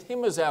stand with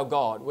Him as our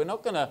God. We're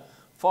not going to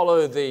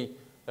follow the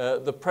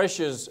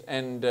pressures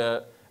and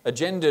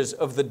agendas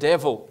of the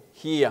devil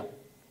here.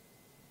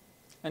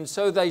 And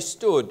so they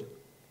stood.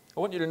 I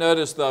want you to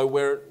notice, though,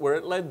 where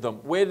it led them.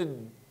 Where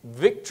did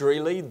victory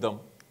lead them?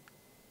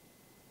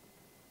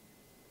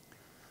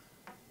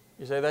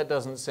 You say, that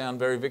doesn't sound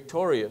very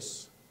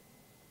victorious.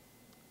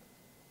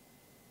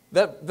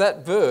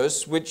 That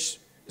verse, which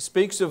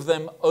speaks of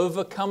them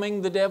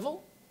overcoming the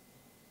devil,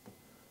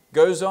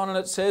 Goes on and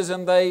it says,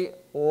 and they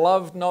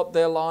loved not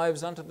their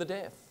lives unto the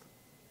death.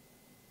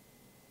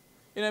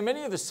 You know,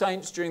 many of the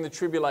saints during the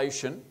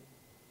tribulation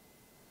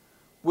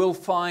will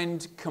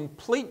find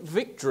complete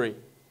victory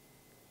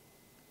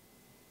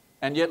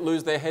and yet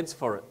lose their heads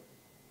for it.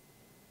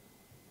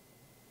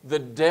 The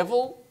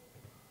devil,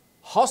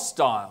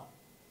 hostile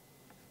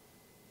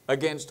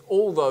against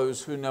all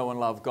those who know and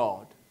love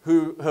God,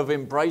 who have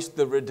embraced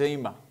the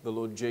Redeemer, the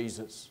Lord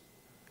Jesus.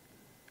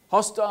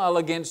 Hostile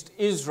against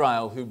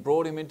Israel, who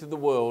brought him into the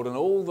world, and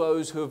all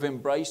those who have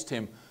embraced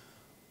him,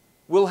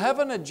 will have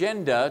an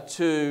agenda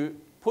to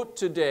put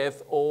to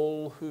death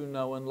all who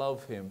know and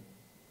love him.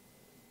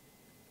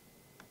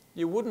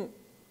 You wouldn't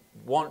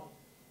want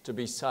to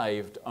be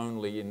saved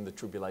only in the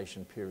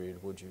tribulation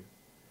period, would you?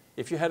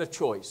 If you had a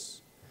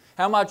choice.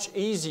 How much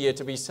easier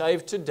to be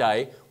saved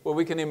today, where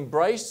we can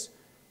embrace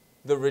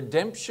the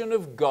redemption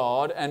of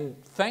God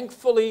and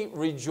thankfully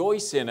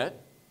rejoice in it,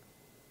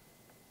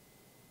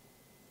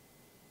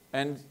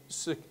 and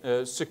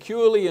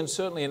securely and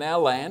certainly in our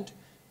land,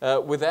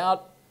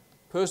 without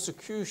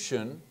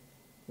persecution,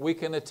 we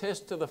can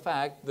attest to the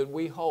fact that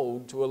we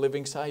hold to a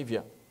living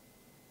Saviour.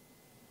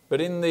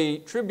 But in the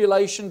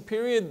tribulation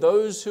period,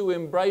 those who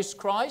embrace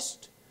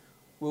Christ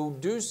will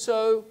do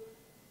so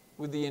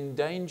with the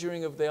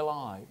endangering of their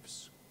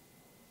lives.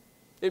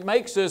 It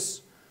makes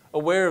us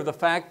aware of the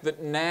fact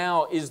that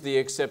now is the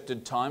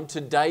accepted time.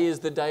 Today is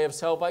the day of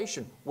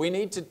salvation. We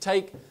need to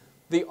take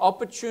the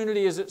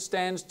opportunity as it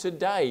stands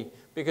today,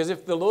 because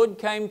if the Lord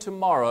came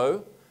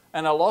tomorrow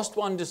and a lost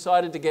one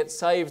decided to get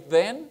saved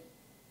then,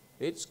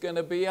 it's going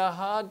to be a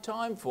hard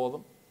time for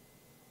them.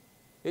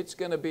 It's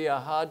going to be a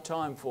hard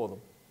time for them.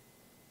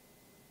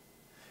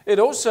 It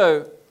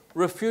also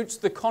refutes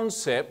the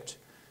concept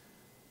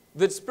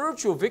that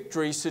spiritual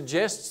victory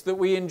suggests that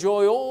we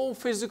enjoy all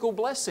physical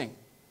blessing.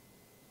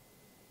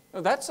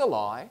 Now, that's a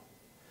lie.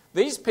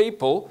 These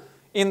people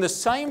in the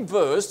same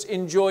verse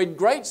enjoyed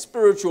great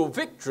spiritual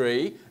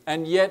victory,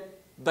 and yet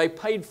they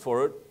paid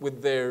for it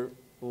with their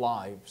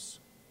lives.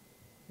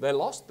 They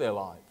lost their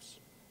lives.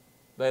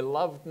 They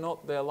loved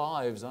not their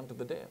lives unto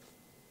the death.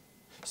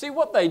 See,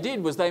 what they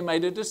did was they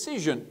made a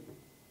decision.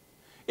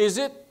 Is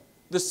it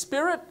the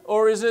spirit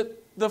or is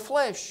it the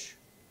flesh?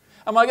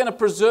 Am I going to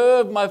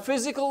preserve my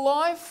physical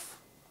life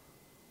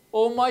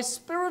or my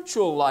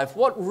spiritual life?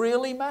 What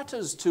really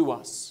matters to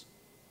us?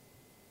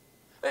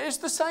 It's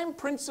the same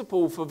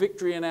principle for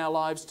victory in our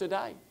lives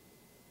today.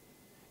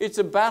 It's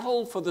a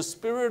battle for the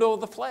spirit or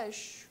the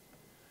flesh.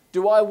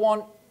 Do I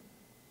want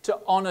to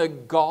honor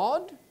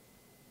God,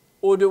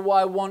 or do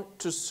I want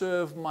to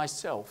serve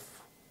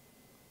myself?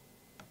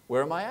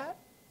 Where am I at?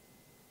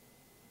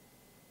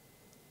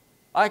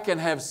 I can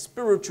have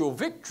spiritual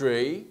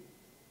victory.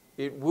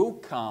 It will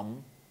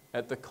come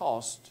at the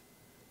cost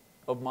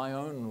of my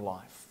own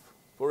life.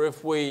 For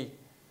if we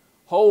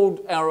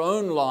hold our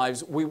own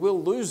lives, we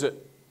will lose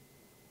it.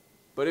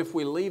 But if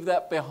we leave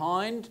that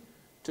behind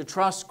to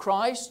trust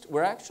Christ,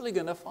 we're actually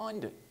going to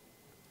find it.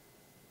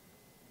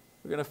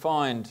 We're going to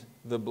find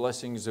the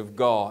blessings of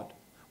God.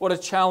 What a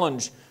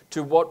challenge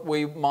to what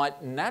we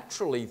might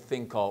naturally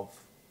think of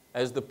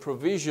as the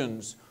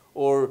provisions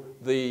or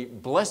the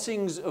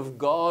blessings of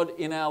God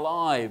in our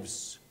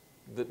lives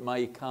that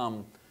may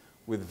come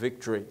with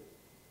victory.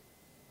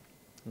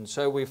 And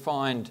so we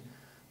find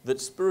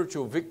that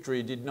spiritual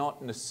victory did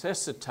not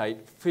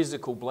necessitate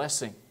physical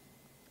blessing.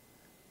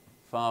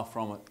 Far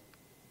from it.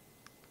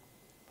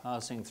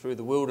 Passing through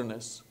the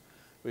wilderness,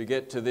 we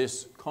get to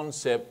this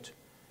concept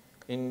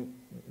in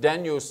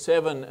Daniel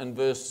 7 and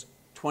verse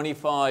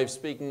 25,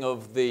 speaking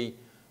of the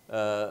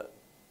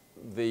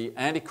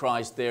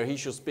Antichrist there. He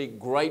shall speak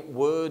great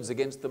words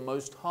against the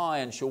Most High,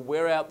 and shall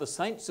wear out the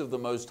saints of the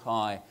Most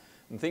High,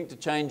 and think to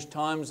change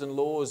times and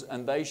laws,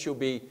 and they shall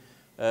be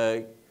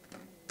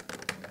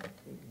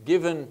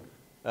given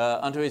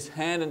unto his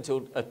hand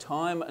until a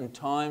time and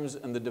times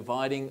and the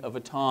dividing of a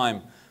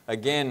time.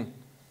 Again,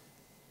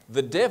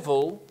 the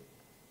devil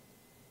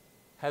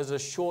has a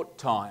short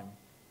time.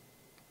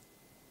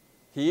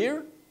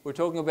 Here, we're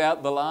talking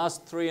about the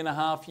last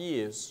 3.5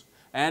 years.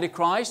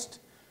 Antichrist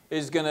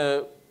is going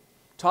to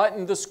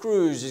tighten the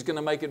screws. He's going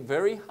to make it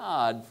very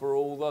hard for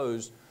all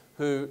those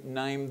who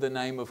name the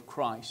name of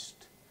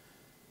Christ.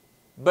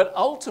 But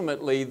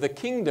ultimately, the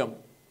kingdom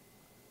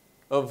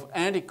of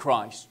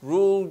Antichrist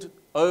ruled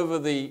over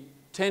the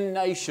 10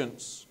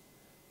 nations,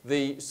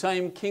 the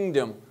same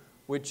kingdom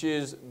which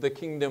is the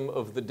kingdom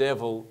of the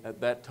devil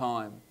at that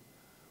time,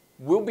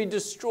 will be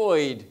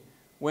destroyed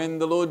when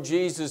the Lord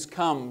Jesus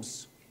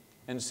comes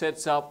and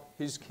sets up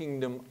his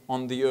kingdom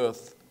on the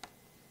earth.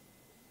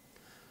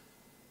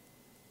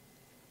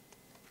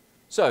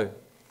 So,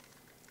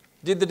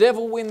 did the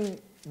devil win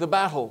the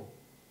battle?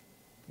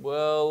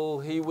 Well,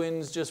 he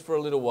wins just for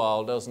a little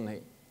while, doesn't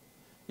he?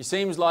 He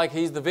seems like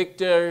he's the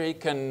victor. He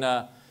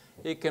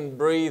can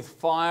breathe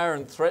fire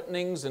and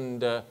threatenings,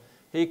 and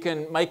he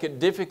can make it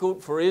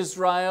difficult for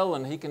Israel,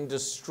 and he can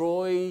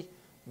destroy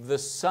the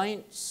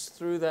saints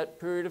through that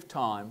period of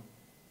time.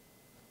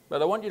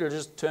 But I want you to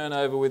just turn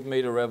over with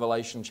me to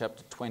Revelation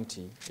chapter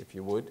 20, if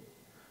you would.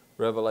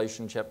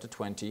 Revelation chapter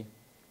 20.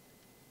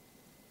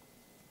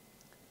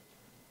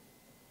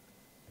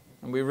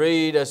 And we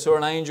read, I saw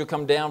an angel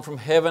come down from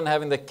heaven,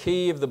 having the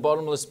key of the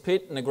bottomless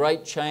pit and a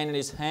great chain in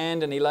his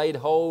hand, and he laid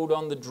hold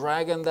on the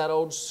dragon, that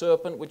old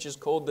serpent, which is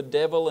called the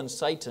devil and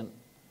Satan.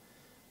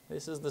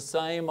 This is the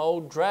same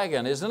old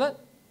dragon, isn't it?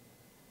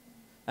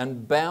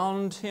 And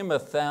bound him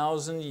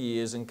 1,000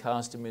 years and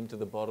cast him into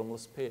the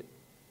bottomless pit.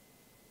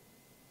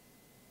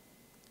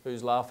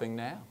 Who's laughing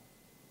now?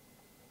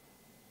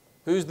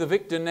 Who's the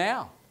victor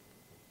now?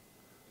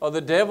 Oh, the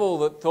devil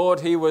that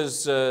thought he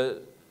was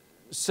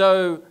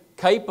so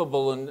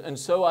capable and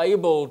so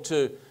able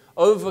to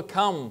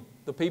overcome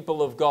the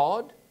people of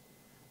God,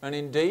 and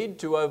indeed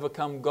to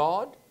overcome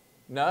God.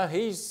 No,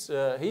 he's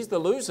the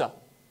loser.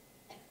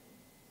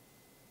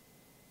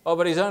 Oh,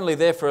 but he's only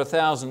there for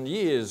 1,000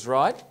 years,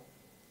 right?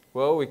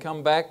 Well, we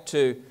come back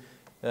to,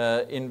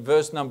 in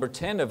verse number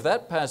 10 of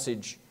that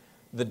passage,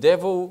 the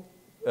devil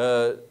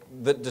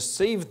that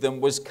deceived them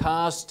was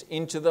cast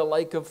into the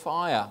lake of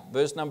fire.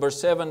 Verse number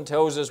 7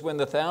 tells us when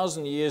the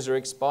 1,000 years are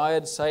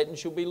expired, Satan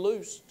shall be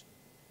loosed.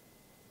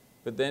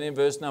 But then in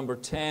verse number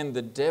 10,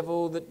 the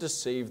devil that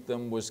deceived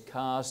them was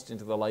cast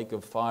into the lake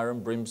of fire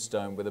and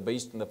brimstone, where the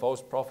beast and the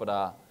false prophet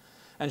are,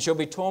 and shall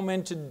be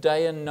tormented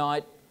day and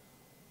night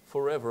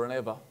forever and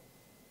ever.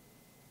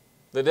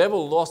 The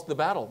devil lost the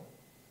battle.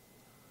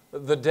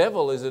 The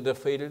devil is a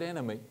defeated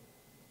enemy.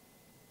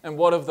 And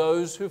what of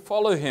those who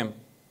follow him?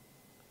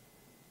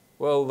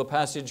 Well, the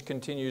passage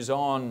continues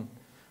on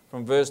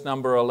from verse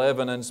number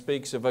 11 and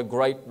speaks of a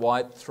great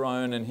white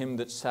throne and him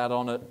that sat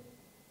on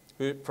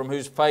it, from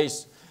whose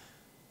face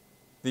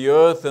the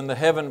earth and the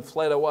heaven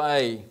fled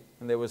away,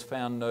 and there was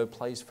found no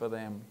place for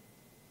them.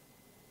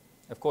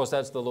 Of course,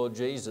 that's the Lord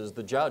Jesus,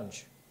 the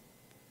judge.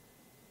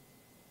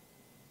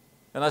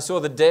 And I saw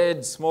the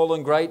dead, small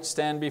and great,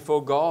 stand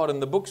before God,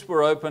 and the books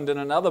were opened, and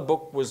another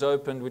book was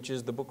opened, which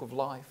is the book of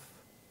life.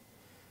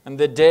 And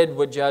the dead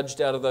were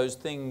judged out of those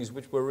things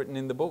which were written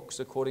in the books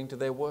according to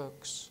their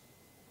works.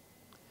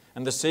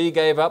 And the sea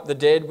gave up the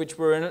dead which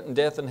were in it, and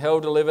death and hell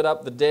delivered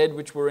up the dead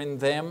which were in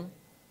them.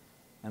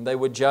 And they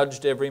were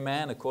judged every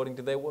man according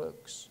to their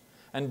works.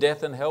 And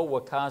death and hell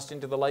were cast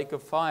into the lake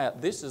of fire.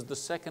 This is the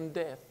second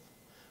death.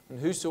 And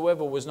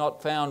whosoever was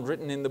not found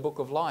written in the book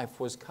of life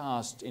was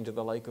cast into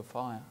the lake of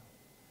fire.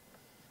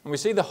 And we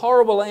see the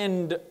horrible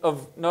end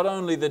of not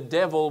only the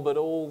devil, but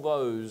all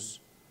those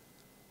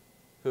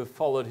who have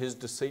followed his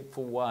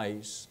deceitful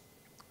ways,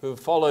 who have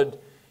followed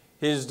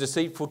his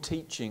deceitful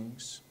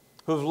teachings,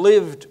 who have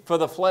lived for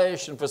the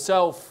flesh and for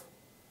self,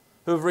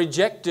 who have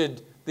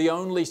rejected the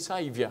only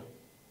Saviour.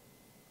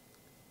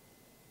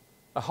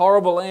 A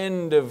horrible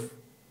end of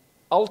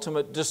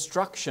ultimate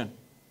destruction,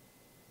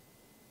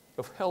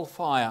 of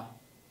hellfire,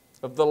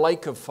 of the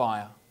lake of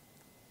fire.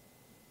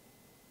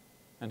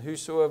 And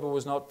whosoever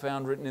was not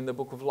found written in the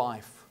book of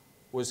life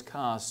was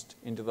cast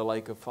into the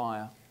lake of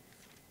fire.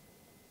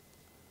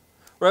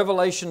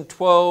 Revelation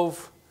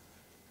 12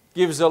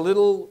 gives a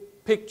little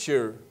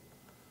picture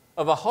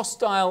of a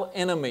hostile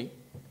enemy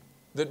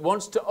that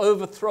wants to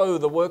overthrow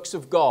the works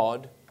of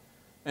God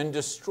and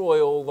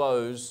destroy all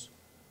those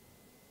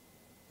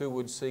who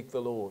would seek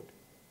the Lord.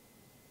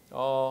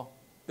 Oh,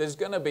 there's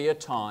going to be a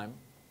time.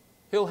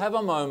 He'll have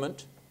a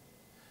moment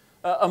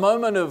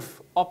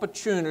of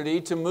opportunity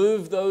to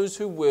move those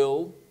who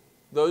will,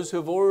 those who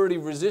have already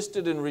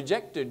resisted and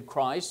rejected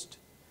Christ,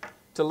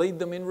 to lead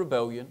them in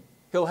rebellion.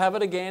 He'll have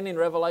it again in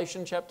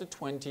Revelation chapter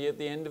 20 at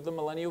the end of the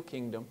millennial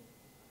kingdom.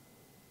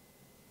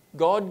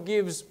 God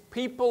gives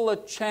people a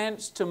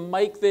chance to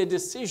make their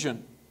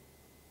decision,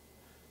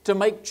 to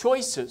make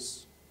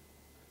choices,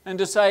 and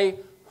to say,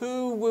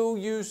 who will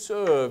you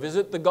serve? Is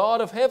it the God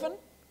of heaven?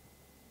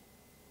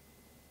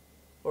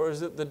 Or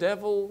is it the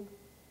devil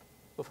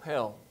of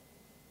hell?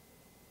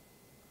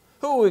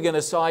 Who are we going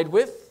to side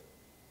with?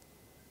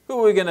 Who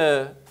are we going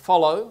to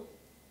follow?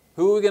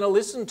 Who are we going to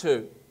listen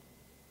to?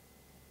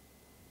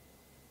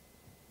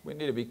 We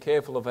need to be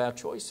careful of our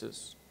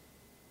choices.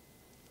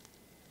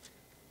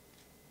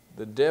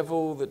 The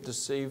devil that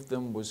deceived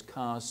them was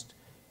cast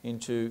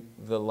into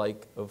the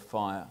lake of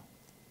fire.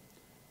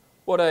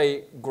 What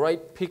a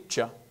great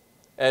picture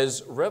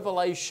as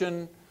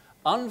Revelation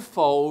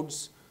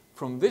unfolds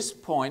from this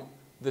point,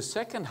 the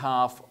second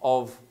half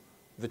of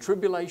the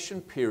tribulation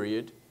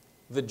period,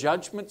 the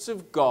judgments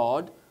of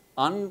God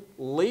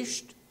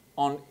unleashed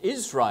on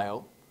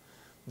Israel,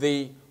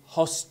 the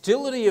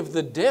hostility of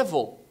the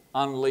devil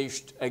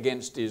unleashed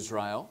against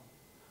Israel,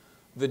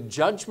 the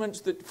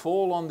judgments that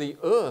fall on the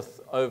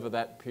earth over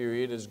that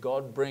period as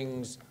God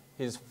brings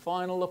his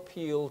final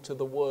appeal to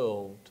the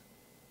world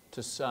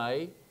to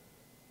say,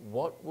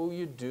 what will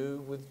you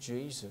do with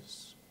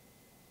Jesus?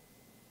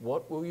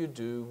 What will you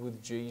do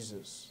with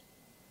Jesus?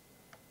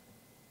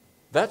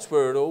 That's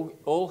where it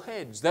all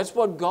heads. That's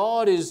what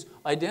God is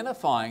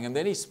identifying. And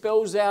then he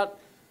spells out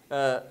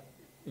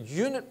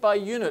unit by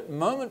unit,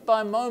 moment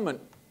by moment,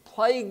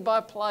 plague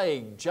by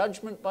plague,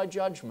 judgment by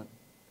judgment.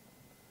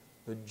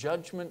 The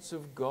judgments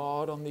of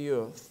God on the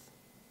earth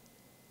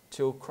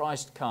till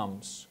Christ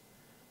comes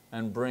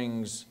and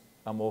brings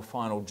a more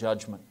final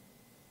judgment.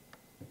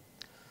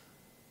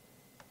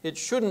 It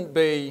shouldn't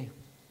be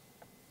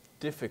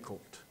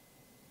difficult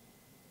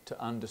to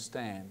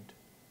understand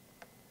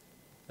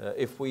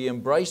if we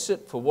embrace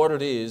it for what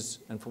it is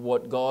and for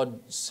what God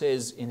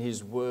says in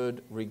His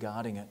Word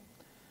regarding it.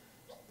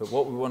 But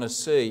what we want to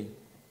see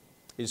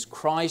is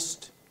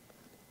Christ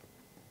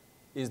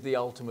is the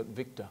ultimate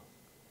victor,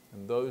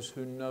 and those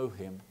who know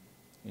Him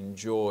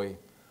enjoy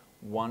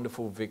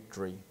wonderful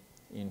victory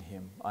in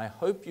Him. I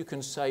hope you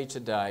can say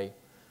today,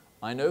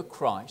 I know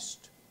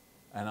Christ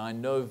and I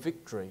know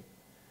victory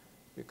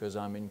because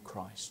I'm in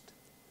Christ.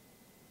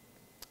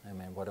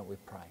 Amen. Why don't we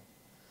pray?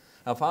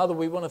 Our Father,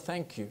 we want to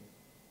thank You.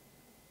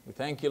 We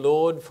thank You,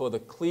 Lord, for the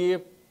clear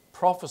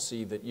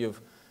prophecy that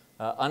You've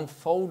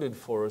unfolded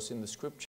for us in the Scripture.